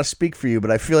 I don't want to speak for you,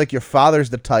 but I feel like your father's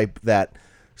the type that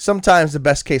sometimes the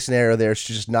best case scenario there is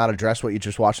to just not address what you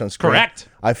just watched on screen. Correct.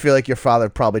 I feel like your father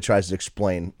probably tries to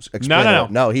explain No.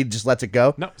 it. No, he just lets it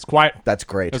go. No, it's quiet. That's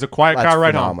great. There's a quiet That's car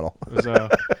ride phenomenal. home. There's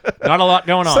not a lot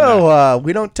going on. So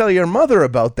we don't tell your mother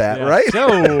about that, Yeah. right? So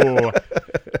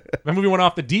the movie went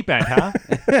off the deep end, huh?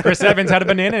 Chris Evans had a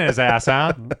banana in his ass,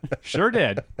 huh? Sure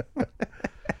did.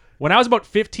 When I was about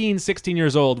 15, 16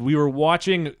 years old, we were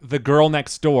watching The Girl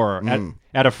Next Door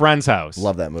at a friend's house.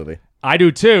 Love that movie. I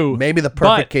do too. Maybe the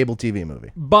perfect cable TV movie.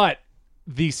 But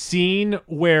the scene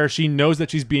where she knows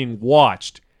that she's being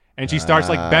watched and she starts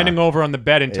like bending over on the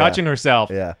bed and touching herself.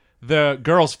 Yeah. The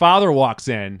girl's father walks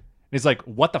in and he's like,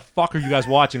 "What the fuck are you guys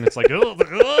watching?" It's like, ugh,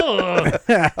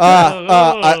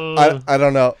 ugh. I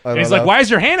don't know. And he's like, "Why is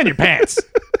your hand in your pants?"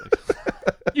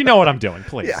 You know what I'm doing,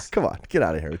 please. Yeah, come on. Get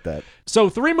out of here with that. So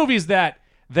 3 movies that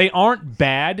they aren't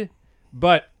bad,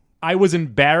 but I was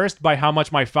embarrassed by how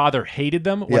much my father hated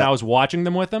them when Yeah. I was watching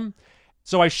them with him.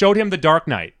 So I showed him The Dark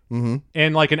Knight. Mm-hmm.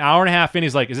 And like an hour and a half in,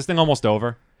 he's like, "Is this thing almost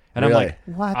over?" And Really? I'm like,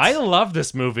 What? I love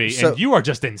this movie, So- and you are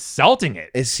just insulting it.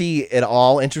 Is he at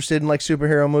all interested in like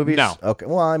superhero movies? No. Okay.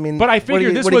 Well, I mean, But I what figured are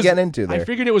you, this what are you was getting into there? I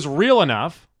figured it was real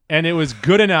enough, and it was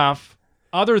good enough,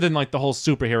 other than like the whole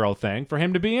superhero thing, for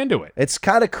him to be into it. It's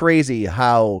kind of crazy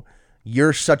how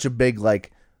you're such a big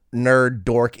like nerd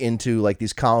dork into like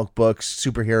these comic books,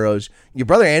 superheroes. Your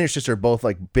brother and your sister are both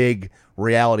like big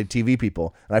reality TV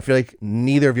people, and I feel like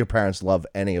neither of your parents love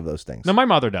any of those things. No, my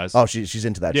mother does. Oh, she's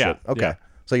into that Yeah, shit. Okay, yeah.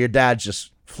 so your dad's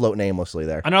just floating aimlessly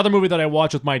there. Another movie that I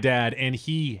watched with my dad and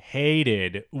he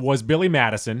hated was Billy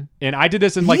Madison. And I did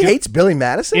this in He like hates Billy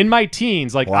Madison? in my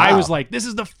teens. Like Wow. I was like, "This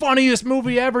is the funniest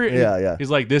movie ever." Yeah, yeah. He's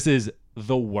like, "This is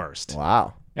the worst."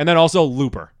 Wow. And then also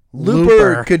Looper.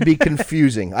 Looper could be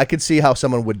confusing. I could see how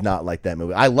someone would not like that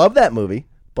movie. I love that movie,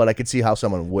 but I could see how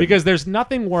someone would. Because there's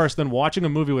nothing worse than watching a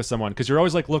movie with someone because you're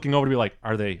always like looking over to be like,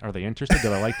 are they interested? Do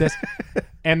they like this?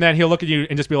 And then he'll look at you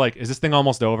and just be like, "Is this thing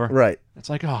almost over?" Right. It's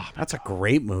like, oh, That's a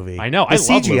great movie. I know. The I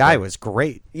love CGI Looper. was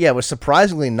great. Yeah, it was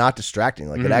surprisingly not distracting.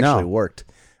 Like it actually No. worked.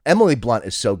 Emily Blunt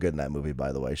is so good in that movie,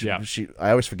 by the way. Yeah.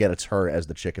 I always forget it's her as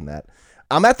the chick in that.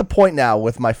 I'm at the point now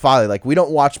with my father. Like, we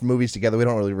don't watch movies together. We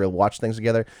don't really watch things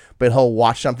together. But he'll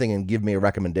watch something and give me a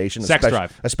recommendation. Sex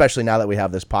Drive. Especially now that we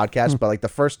have this podcast. But like the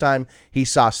first time he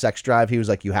saw Sex Drive, he was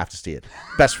like, "You have to see it.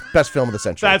 Best film of the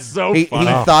century." That's so he, funny.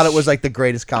 He thought it was like the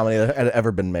greatest comedy that had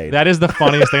ever been made. That is the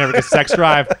funniest thing ever. Because Sex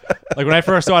Drive, like when I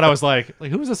first saw it, I was like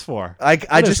who is this for? I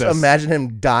What is just this? imagine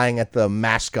him dying at the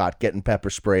mascot getting pepper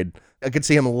sprayed. I could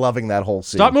see him loving that whole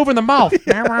scene. Stop moving the mouth.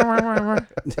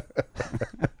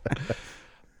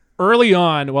 Early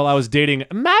on, while I was dating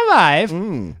my wife,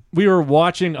 we were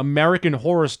watching American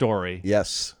Horror Story.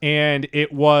 Yes. And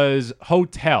it was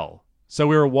Hotel. So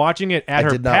we were watching it at I her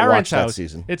did not parents' watch that house.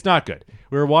 season. It's not good.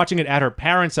 We were watching it at her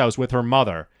parents' house with her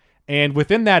mother. And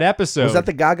within that episode... Was that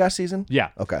the Gaga season? Yeah.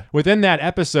 Okay. Within that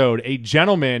episode, a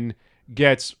gentleman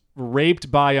gets raped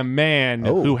by a man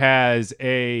who has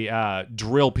a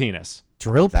drill penis.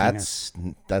 Drill penis?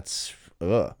 That's...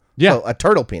 Ugh. Yeah. So a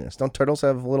turtle penis. Don't turtles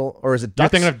have little... Or is it You're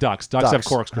ducks? thinking of ducks. Ducks have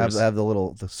corkscrews. Have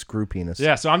the screw penis.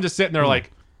 Yeah, so I'm just sitting there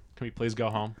like, can we please go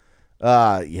home?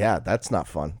 Yeah, that's not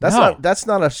fun. That's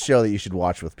not a show that you should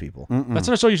watch with people. That's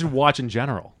not a show you should watch in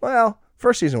general. Well,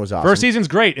 first season was awesome. First season's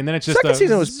great, and then it's just Second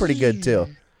season was pretty good too.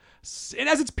 It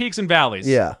has its peaks and valleys.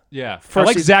 Yeah. Yeah. I First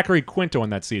like season- Zachary Quinto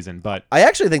in that season, but I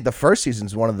actually think the first season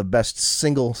is one of the best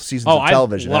single seasons of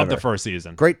television I love ever. the first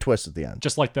season. Great twist at the end.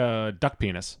 Just like the duck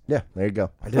penis. Yeah, there you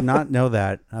go. I did not know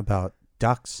that about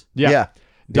ducks. Yeah.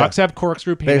 Ducks have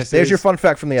corkscrew penises. There's your fun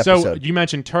fact from the episode. So you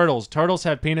mentioned turtles. Turtles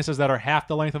have penises that are half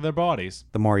the length of their bodies.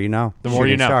 The more you know. The more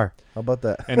you know. Star. How about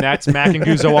that? And that's Mac and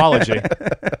Goo Zoology.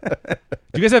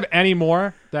 Do you guys have any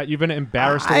more that you've been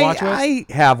embarrassed to watch with? I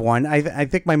have one. I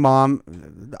think my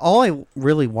mom. All I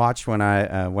really watched when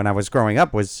I was growing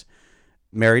up was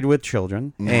Married with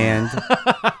Children and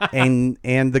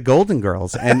the Golden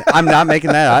Girls. And I'm not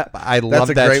making that up. I love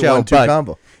a that great show. 1-2 But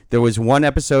combo. there was one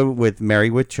episode with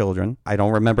Married with Children. I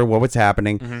don't remember what was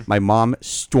happening. My mom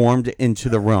stormed into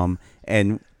the room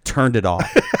and turned it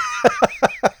off.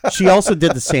 She also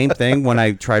did the same thing when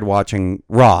I tried watching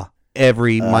Raw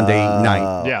every Monday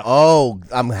night. Yeah. Oh,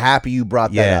 I'm happy you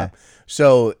brought that Yeah. up.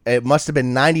 So it must have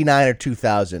been 99 or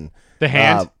 2000. The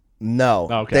Hand? No.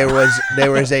 Okay.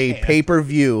 There was a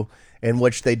pay-per-view in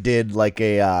which they did like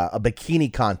a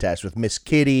bikini contest with Miss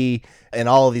Kitty and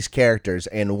all of these characters,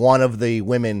 and one of the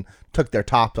women took their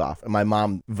tops off, and my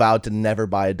mom vowed to never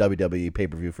buy a WWE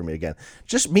pay-per-view for me again.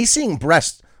 Just me seeing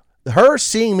breasts. Her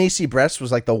seeing me see breasts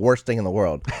was like the worst thing in the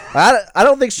world. I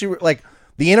don't think she like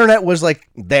the internet was like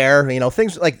there,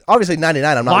 things like obviously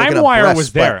 99. I'm not looking up LimeWire breasts,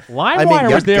 was there. but,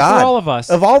 LimeWire was there for all of us.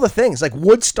 Of all the things, like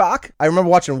Woodstock. I remember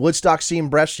watching Woodstock, seeing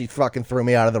breasts. She fucking threw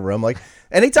me out of the room. Like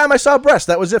anytime I saw breasts,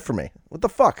 that was it for me. What the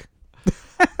fuck?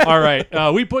 All right.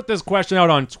 We put this question out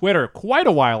on Twitter quite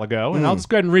a while ago, and I'll just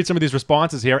go ahead and read some of these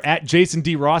responses here. At Jason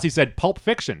D. Ross, he said Pulp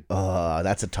Fiction.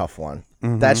 That's a tough one.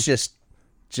 That's just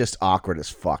awkward as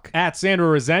fuck. At Sandra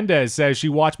Resendez says she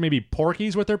watched maybe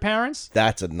Porky's with her parents.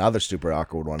 That's another super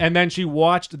awkward one. And then she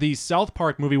watched the South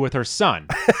Park movie with her son.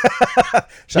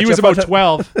 Shut He was your about fucking-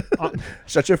 12.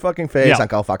 Shut your fucking face, Yeah.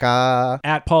 Uncle Fucker.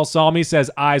 At Paul Salmi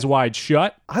says Eyes Wide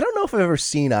Shut. I don't know if I've ever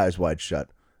seen Eyes Wide Shut.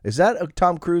 Is that a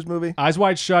Tom Cruise movie? Eyes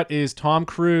Wide Shut is Tom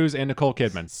Cruise and Nicole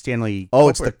Kidman. Stanley. Oh,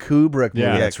 it's the Kubrick movie.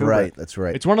 Yeah. That's Kubrick. right. That's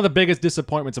right. It's one of the biggest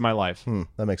disappointments of my life.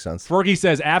 That makes sense. Fergie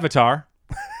says Avatar.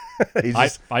 He's I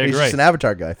just, agree. He's just an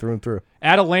Avatar guy through and through.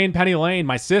 At Elaine Penny Lane,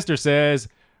 my sister says,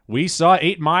 we saw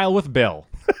 8 Mile with Bill.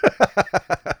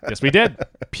 Yes, we did.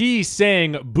 P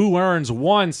saying Boo Earns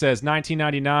 1 says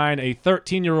 1999, a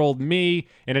 13-year-old me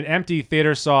in an empty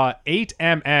theater saw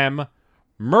 8mm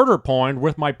murder porn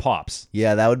with my pops.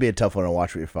 Yeah, that would be a tough one to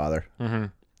watch with your father.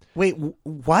 Wait,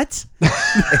 what?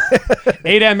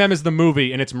 8mm is the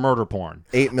movie, and it's murder porn.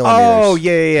 8 millimeters. Oh,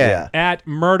 yeah. At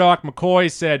Murdoch McCoy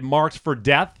said Marked for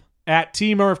Death. At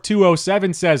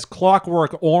TMurph207 says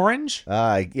Clockwork Orange.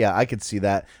 Yeah, I could see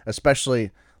that.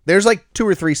 Especially, there's like 2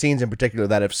 or 3 scenes in particular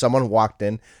that if someone walked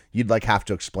in, you'd like have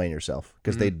to explain yourself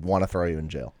because they'd want to throw you in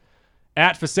jail.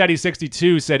 At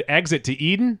Facetti62 said Exit to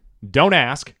Eden. Don't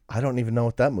ask. I don't even know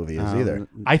what that movie is either.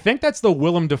 I think that's the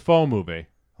Willem Dafoe movie.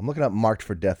 I'm looking up Marked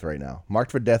for Death right now. Marked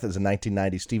for Death is a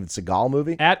 1990 Steven Seagal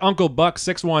movie. At Uncle Buck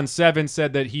 617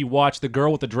 said that he watched The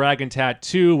Girl with the Dragon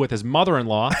Tattoo with his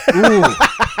mother-in-law. Ooh.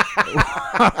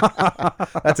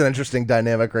 That's an interesting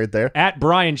dynamic right there. At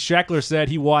Brian Scheckler said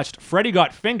he watched Freddy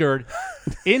Got Fingered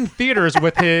in theaters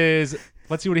with his,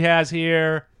 let's see what he has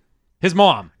here, his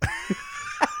mom.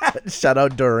 Shout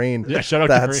out Doreen. Yeah, shout out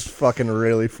That's Doreen. fucking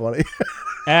really funny.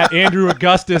 At Andrew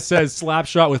Augustus says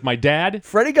Slapshot with my dad.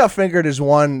 Freddy Got Fingered is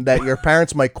one that your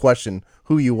parents might question.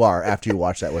 who you are after you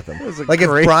watch that with him. a Like if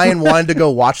great Brian wanted to go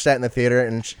watch that in the theater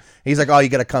and he's like, "Oh, you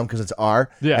got to come because it's R."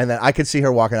 Yeah. And then I could see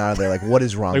her walking out of there like, "What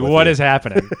is wrong Like, with what you?" is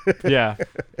happening? Yeah.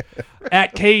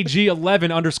 At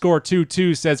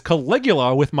KG11_22 says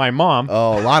Caligula with my mom.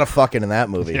 Oh, a lot of fucking in that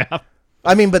movie. Yeah.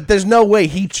 I mean, but there's no way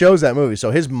he chose that movie. So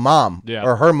his mom Yeah.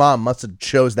 or her mom must have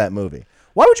chose that movie.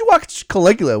 Why would you watch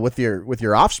Caligula with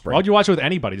your offspring? Why would you watch it with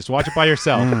anybody? Just watch it by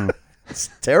yourself. It's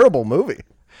a terrible movie.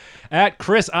 At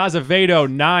Chris Azevedo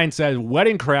 9 says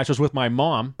Wedding Crashers with my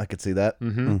mom. I could see that.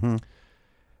 Mm-hmm.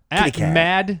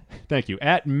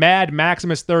 At Mad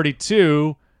Maximus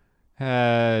 32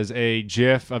 has a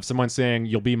GIF of someone saying,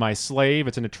 "You'll be my slave."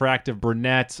 It's an attractive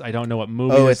brunette. I don't know what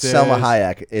movie. Oh, this it's Selma is.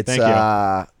 Hayek. It's Thank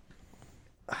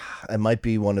you. it might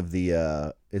be one of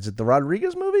the. Is it the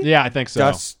Rodriguez movie? Yeah, I think so.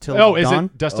 Dusk Till Is Dawn?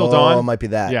 it Dust Till Dawn? Oh, it might be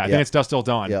that. Yeah, I Yep. think it's Dust Till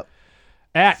Dawn. Yep.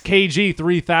 At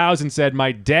KG3000 said,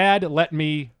 My dad let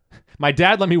me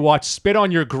watch Spit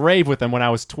on Your Grave with him when I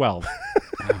was 12.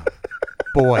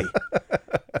 Boy.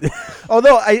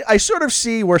 Although I sort of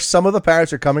see where some of the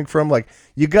parents are coming from. Like,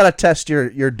 you got to test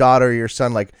your daughter or your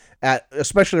son, like,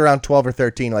 especially around 12 or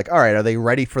 13. Like, all right, are they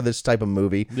ready for this type of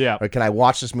movie? Yeah. Or can I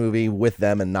watch this movie with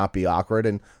them and not be awkward?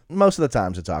 And most of the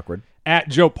times it's awkward. At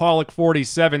Joe Pollock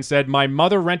 47 said, My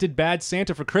mother rented Bad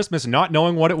Santa for Christmas not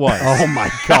knowing what it was. Oh, my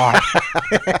God.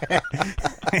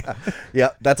 Yeah,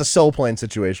 that's a Soul Plane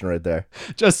situation right there.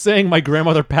 Just saying my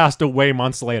grandmother passed away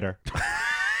months later.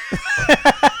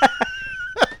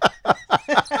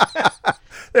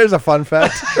 There's a fun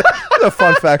fact. A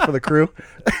fun fact for the crew.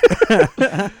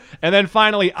 And then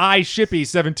finally,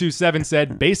 Shippy727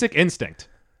 said, Basic Instinct.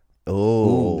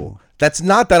 Oh, that's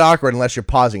not that awkward unless you're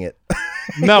pausing it.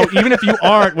 No, even if you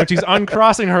aren't, when she's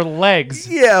uncrossing her legs.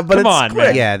 Yeah, but Come it's on, quick.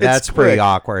 man. Yeah, that's It's pretty quick.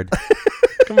 awkward.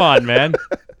 Come on, man.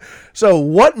 So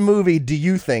what movie do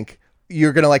you think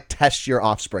you're going to like test your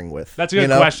offspring with? That's a good You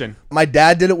know? question. My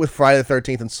dad did it with Friday the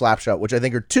 13th and Slapshot, which I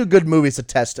think are two good movies to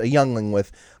test a youngling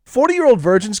with. 40-Year-Old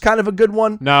Virgin's kind of a good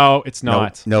one. No, it's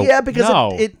not. Nope. Yeah, because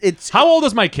No. it's How old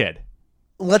is my kid?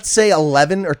 let's say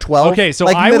 11 or 12. Okay, so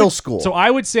like middle would, school. So I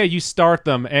would say you start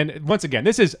them, and once again,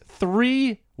 this is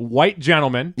 3 white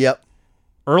gentlemen, Yep.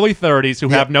 early 30s, who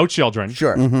have no children.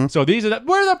 Sure. So these are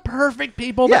we're the perfect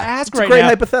people Yeah, to ask it's right a great now.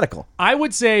 hypothetical. I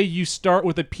would say you start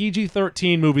with a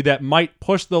PG-13 movie that might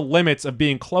push the limits of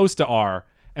being close to R,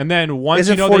 and then once Is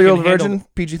you it know they 40-Year-Old can handle- Virgin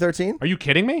PG-13? Are you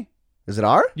kidding me? Is it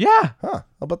R? Yeah. Huh. How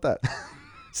about that?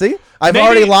 See? I've Maybe-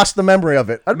 already lost the memory of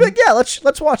it. I'd be like, yeah,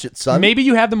 let's watch it, son. Maybe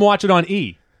you have them watch it on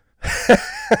E.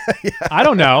 I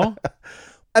don't know.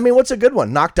 I mean, what's a good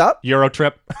one? Knocked Up?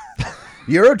 Eurotrip.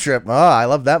 Eurotrip. Oh, I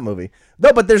love that movie.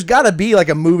 No, but there's got to be like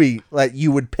a movie that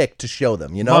you would pick to show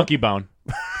them, you know? Monkey Bone.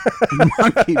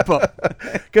 Monkey Bone.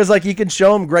 Because like you can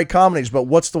show them great comedies, but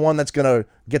what's the one that's going to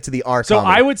get to the R So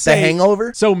comedy? I would say The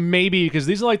Hangover? So maybe because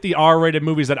these are like the R-rated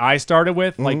movies that I started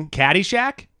with, like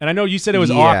Caddyshack, and I know you said it was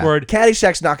Yeah. awkward.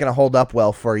 Caddyshack's not going to hold up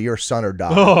well for your son or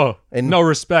daughter. Oh, In- no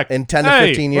respect. in 10 to Hey,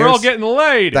 15 we're all years, getting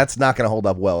laid. That's not going to hold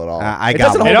up well at all. I it got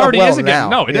doesn't one. hold It up already well isn't now.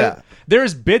 getting. No, yeah.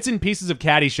 There's bits and pieces of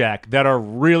Caddyshack that are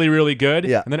really, really good.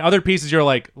 Yeah. And then other pieces you're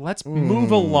like, let's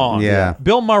move along. Yeah.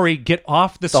 Bill Murray, get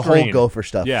off the The screen. whole Gopher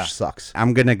stuff Yeah. sucks.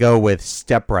 I'm going to go with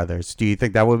Step Brothers. Do you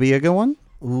think that would be a good one?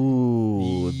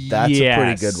 Ooh, that's a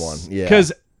pretty good one. Yeah.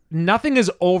 Because nothing is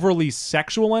overly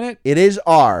sexual in it. It is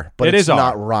R, but It it's is R.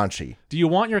 not raunchy. Do you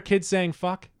want your kids saying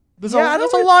fuck? There's, Yeah, I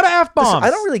there's don't a lot of F-bombs. Listen, I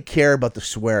don't really care about the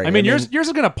swearing. I mean, yours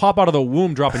is going to pop out of the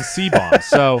womb dropping C-bombs.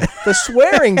 So the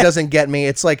swearing doesn't get me.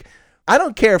 It's like, I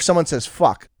don't care if someone says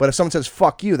fuck, but if someone says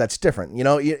fuck you, that's different. You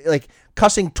know, like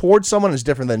cussing towards someone is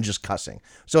different than just cussing.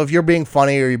 So if you're being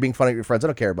funny or you're being funny at your friends, I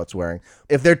don't care about swearing.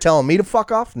 If they're telling me to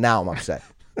fuck off, now I'm upset.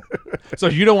 So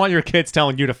you don't want your kids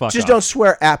telling you to fuck Just off. don't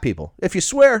swear at people. If you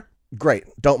swear, great.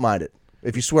 Don't mind it.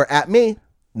 If you swear at me,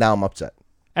 now I'm upset.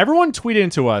 Everyone tweet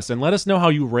into us and let us know how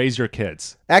you raise your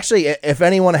kids. Actually, if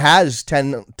anyone has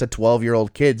 10 to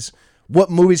 12-year-old kids, what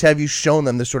movies have you shown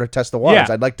them to sort of test the waters?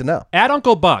 Yeah. I'd like to know. Add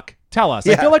Uncle Buck. Tell us.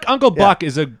 I Yeah. feel like Uncle Yeah. Buck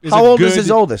is a How a old good is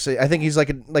his oldest? I think he's like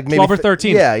maybe 12 or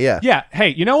 13. Yeah, yeah. Yeah. Hey,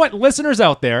 you know what? Listeners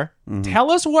out there, tell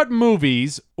us what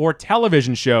movies or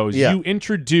television shows Yeah. you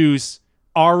introduce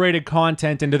R-rated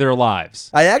content into their lives.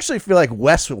 I actually feel like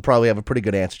Wes will probably have a pretty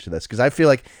good answer to this because I feel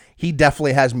like he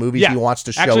definitely has movies he wants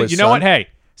to show Actually, his you know son. what? Hey,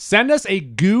 send us a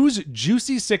Goose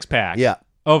Juicy six-pack Yeah.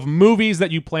 of movies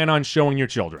that you plan on showing your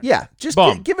children. Yeah, just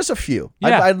Boom. give us a few.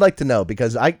 Yeah. I'd like to know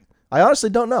because I honestly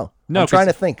don't know. No, I'm trying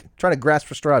 'cause- to think. Trying to grasp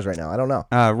for straws right now. I don't know.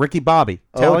 Ricky Bobby.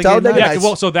 Talladega Yeah, Nights.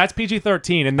 well, so that's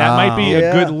PG-13, and that might be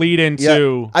a good lead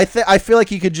into. I feel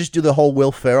like you could just do the whole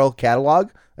Will Ferrell catalog,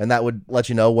 and that would let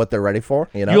you know what they're ready for.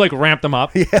 You know, You like ramp them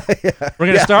up. Yeah. We're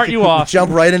gonna start you off.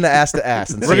 Jump right into ass to ass.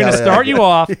 And We're gonna start you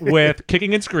off with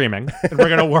kicking and screaming, and we're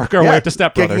gonna work our way up to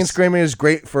Step Brothers. Kicking and screaming is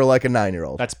great for like a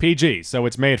 9-year-old. That's PG, so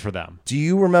it's made for them. Do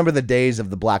you remember the days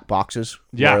of the black boxes?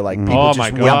 Yeah. Where like people Oh just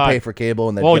my wouldn't God. pay for cable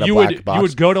and they'd Well, get a you black would- box. you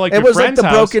would go to, like, it your was like friend's the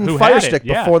house broken who Fire had it, Stick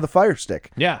yeah. before the Fire Stick.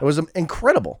 Yeah. It was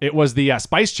incredible. It was the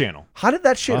Spice Channel. How did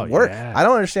that shit Oh, work? yeah. I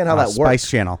don't understand how that works. Spice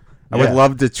Channel. I Yeah. would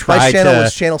love to try Spice Channel to.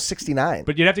 was channel 69.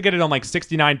 But you'd have to get it on like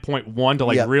 69.1 to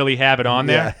like Yeah. really have it on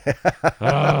there.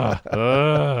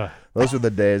 Those were the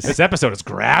days. This episode is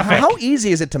graphic. How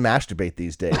easy is it to masturbate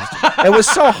these days? It was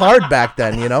so hard back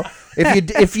then, you know.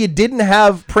 If you didn't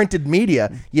have printed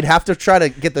media, you'd have to try to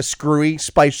get the screwy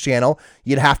Spice Channel.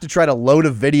 You'd have to try to load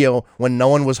a video when no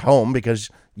one was home because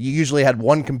you usually had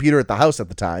one computer at the house at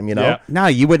the time, you know. Yeah. No,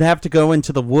 you would have to go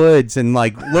into the woods and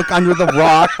like look under the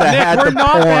rock that Nick, had we're the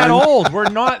not porn. that old. We're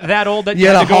not that old that You you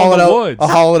had had a to go in the hollowed woods. out,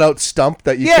 a hollowed out stump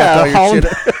that you Yeah, kept all your hollowed-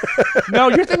 shit. No,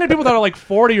 you're thinking of people that are like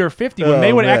 40 or 50 when Oh,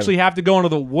 they would man. actually have to go into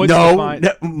the woods to No, find.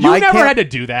 no, You my never camp- had to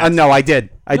do that. No, I did.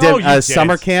 I No, did you a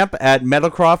summer didn't. camp at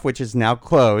Meadowcroft, which is now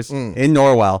closed in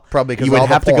Norwell. Probably 'cause you would all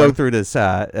the have to go porn. through this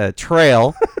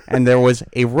trail, and there was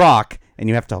a rock, and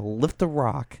you have to lift the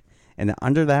rock, and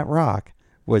under that rock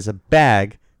was a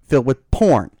bag filled with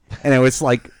porn, and it was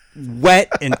like wet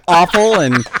and awful,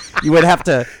 and you would have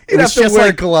to. It You'd was have to just wear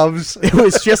like gloves. It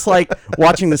was just like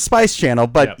watching the Spice Channel,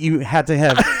 but Yep. you had to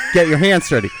get your hands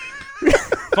dirty.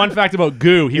 Fun fact about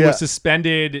Goo, he Yeah. was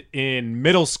suspended in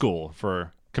middle school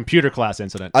for computer class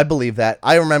incident. I believe that.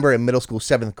 I remember in middle school,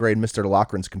 7th grade, Mr.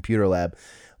 Loughran's computer lab,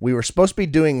 we were supposed to be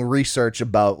doing research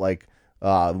about like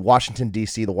Washington,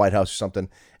 D.C., the White House or something,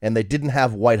 and they didn't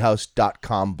have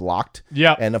whitehouse.com blocked.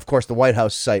 Yeah. And of course, the White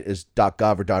House site is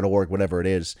 .gov or .org, whatever it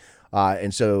is.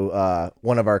 And so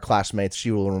one of our classmates,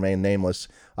 she will remain nameless,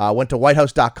 went to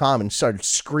whitehouse.com and started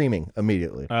screaming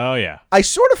immediately. Oh, yeah. I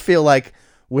sort of feel like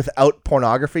without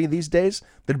pornography these days,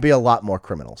 there'd be a lot more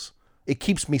criminals. It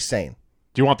keeps me sane.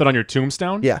 Do you want that on your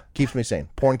tombstone? Yeah, keeps me sane.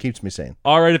 Porn keeps me sane.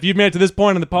 All right, if you've made it to this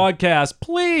point in the podcast,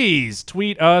 please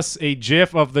tweet us a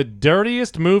GIF of the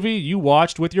dirtiest movie you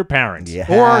watched with your parents Yeah.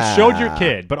 or showed your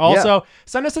kid. But also, Yeah.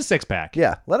 send us a 6-pack.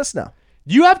 Yeah, let us know.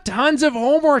 You have tons of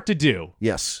homework to do.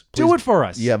 Yes. Do please. it for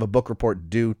us. You have a book report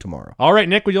due tomorrow. All right,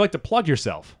 Nick, would you like to plug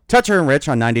yourself? Toucher and Rich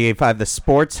on 98.5 The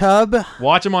Sports Hub.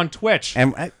 Watch him on Twitch.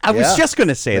 And I was Yeah. just going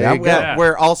to say There that. you go.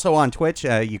 We're also on Twitch.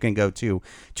 You can go to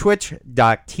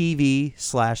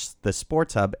twitch.tv/The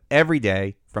Sports Hub every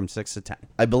day from 6 to 10.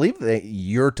 I believe that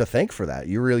you're to thank for that.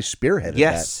 You really spearheaded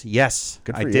Yes, yes.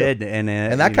 Good for I you. did. that. And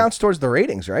And that you- counts towards the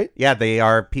ratings, right? Yeah, they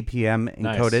are PPM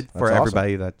Nice. encoded for That's awesome.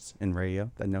 everybody that's in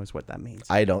radio that knows what that means.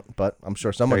 I don't, but I'm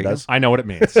sure someone There you does. I know what it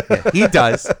means. He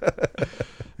does.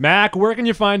 Mac, where can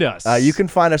you find us? You can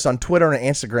find us on Twitter and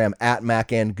Instagram at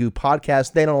Mac and Goo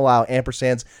Podcast. They don't allow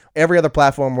ampersands. Every other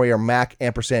platform where you're Mac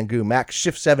ampersand Goo, Mac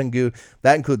Shift 7 Goo.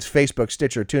 That includes Facebook,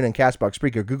 Stitcher, TuneIn, Castbox,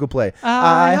 Spreaker, Google Play,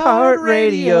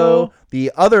 iHeartRadio.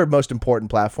 The other most important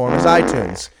platform is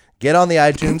iTunes. Get on the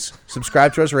iTunes,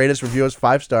 subscribe to us, rate us, review us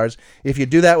 5 stars. If you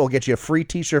do that, we'll get you a free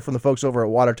t-shirt from the folks over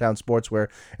at Watertown Sportswear.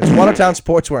 It's Watertown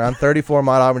Sportswear on 34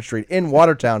 Mount Auburn Street in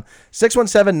Watertown.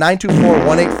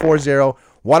 617-924-1840.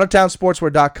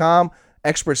 WatertownSportswear.com.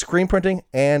 Expert screen printing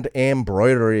and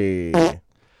embroidery.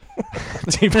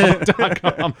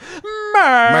 tpublic.com.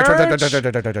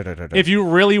 Merch. If you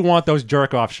really want those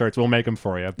jerk-off shirts, we'll make them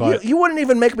for you. But You wouldn't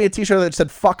even make me a t-shirt that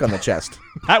said fuck on the chest.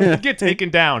 that would get taken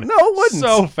down. No, it wouldn't.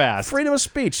 So fast. Freedom of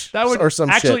speech. That would or some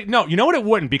actually shit. no. You know what? It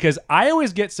wouldn't, because I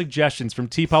always get suggestions from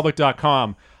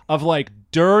tpublic.com of like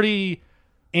dirty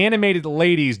animated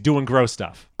ladies doing gross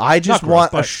stuff. I just Not gross,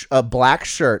 want but- a black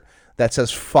shirt that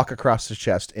says fuck across the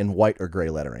chest in white or gray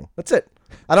lettering. That's it.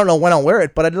 I don't know when I'll wear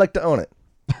it, but I'd like to own it.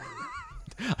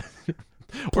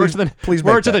 Please please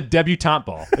wear make it to that. the debutante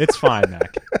ball. It's fine,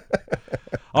 Mac.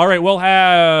 All right, we'll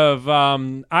have.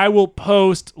 I will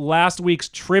post last week's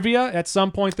trivia at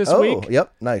some point this week.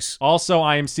 Yep, nice. Also,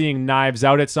 I am seeing Knives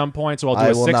Out at some point, so I'll do I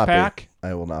a will not 6-pack. be.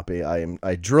 I will not be.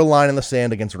 I drew a line in the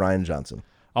sand against Ryan Johnson.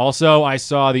 Also, I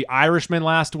saw The Irishman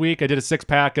last week. I did a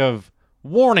 6-pack of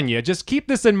warning you. Just keep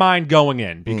this in mind going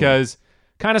in, because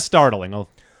kind of startling.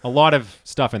 A lot of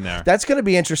stuff in there. That's going to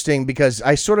be interesting because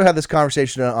I sort of had this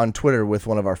conversation on Twitter with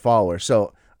one of our followers.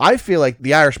 So I feel like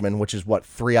The Irishman, which is what,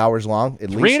 3 hours long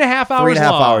at least? 3.5 hours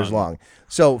 3.5 long. hours long.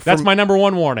 So That's my number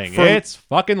one warning. It's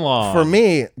fucking long. For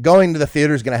me, going to the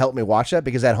theater is going to help me watch that,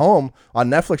 because at home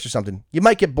on Netflix or something, you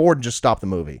might get bored and just stop the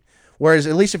movie. Whereas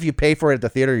at least if you pay for it at the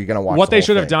theater, you're gonna watch. What the they whole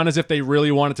should have thing. done is if they really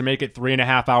wanted to make it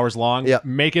 3.5 hours long,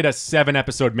 make it a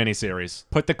 7-episode miniseries.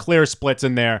 Put the clear splits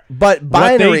in there. But What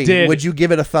they Binary, did- would you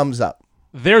give it a thumbs up?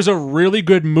 There's a really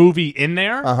good movie in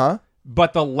there. Uh-huh.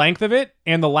 But the length of it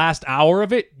and the last hour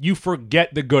of it, you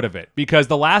forget the good of it because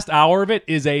the last hour of it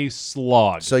is a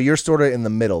slog. So you're sort of in the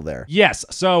middle there. Yes.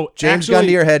 So James actually, Gunn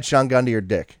to your head, Sean Gunn to your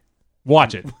dick.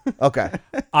 Watch it. Okay.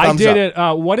 I Thumbs did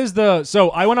up. it. What is the? So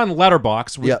I went on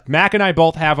Letterboxd. Yep. Mac and I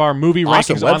both have our movie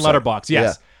Awesome rankings on website. Letterboxd.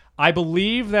 Yes. I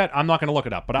believe that I'm not going to look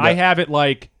it up, but I Yep. have it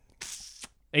like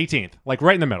 18th, like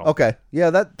right in the middle. Okay. Yeah,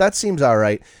 that seems all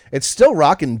right. It's still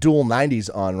rocking dual 90s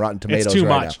on Rotten Tomatoes too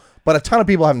right much. now. But a ton of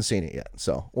people haven't seen it yet,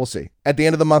 so we'll see. At the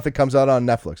end of the month, it comes out on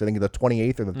Netflix. I think the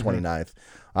 28th or the 29th.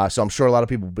 So I'm sure a lot of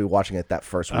people will be watching it that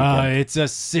first weekend. It's a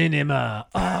cinema.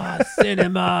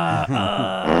 Cinema.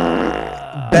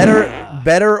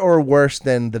 Better or worse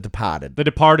than The Departed? The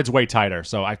Departed's way tighter,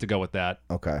 so I have to go with that.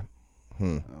 Okay.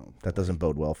 That doesn't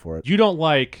bode well for it. You don't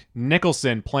like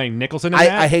Nicholson playing Nicholson in that?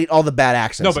 I hate all the bad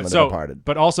accents in The Departed.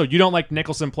 But also, you don't like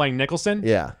Nicholson playing Nicholson?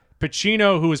 Yeah.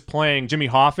 Pacino, who is playing Jimmy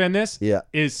Hoffa in this, Yeah.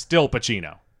 is still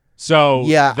Pacino. So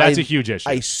Yeah, that's a huge issue.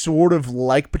 I sort of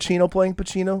like Pacino playing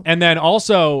Pacino. And then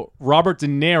also, Robert De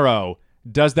Niro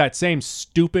does that same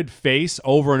stupid face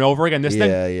over and over again.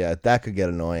 Yeah, that could get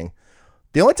annoying.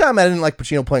 The only time I didn't like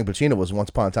Pacino playing Pacino was Once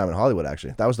Upon a Time in Hollywood,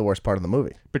 actually. That was the worst part of the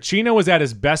movie. Pacino was at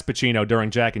his best Pacino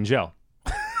during Jack and Jill.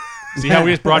 See how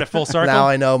we just brought it full circle? Now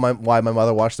I know why my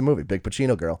mother watched the movie. Big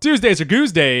Pacino girl. Tuesdays are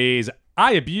Goose Days.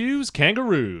 I abuse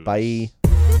kangaroos. Bye.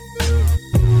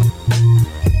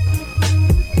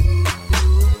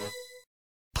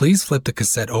 Please flip the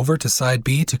cassette over to side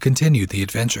B to continue the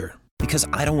adventure. Because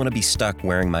I don't want to be stuck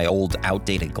wearing my old,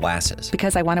 outdated glasses.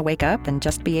 Because I want to wake up and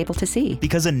just be able to see.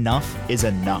 Because enough is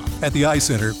enough. At the Eye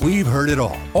Center, we've heard it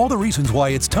all the reasons why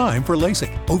it's time for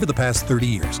LASIK. Over the past 30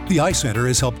 years, the Eye Center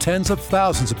has helped tens of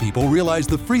thousands of people realize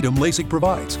the freedom LASIK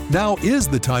provides. Now is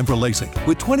the time for LASIK,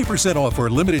 with 20% off for a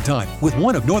limited time with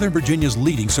one of Northern Virginia's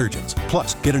leading surgeons.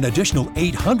 Plus, get an additional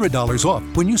 $800 off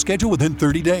when you schedule within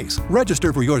 30 days.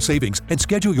 Register for your savings and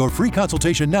schedule your free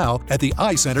consultation now at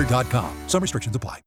theeyecenter.com. Some restrictions apply.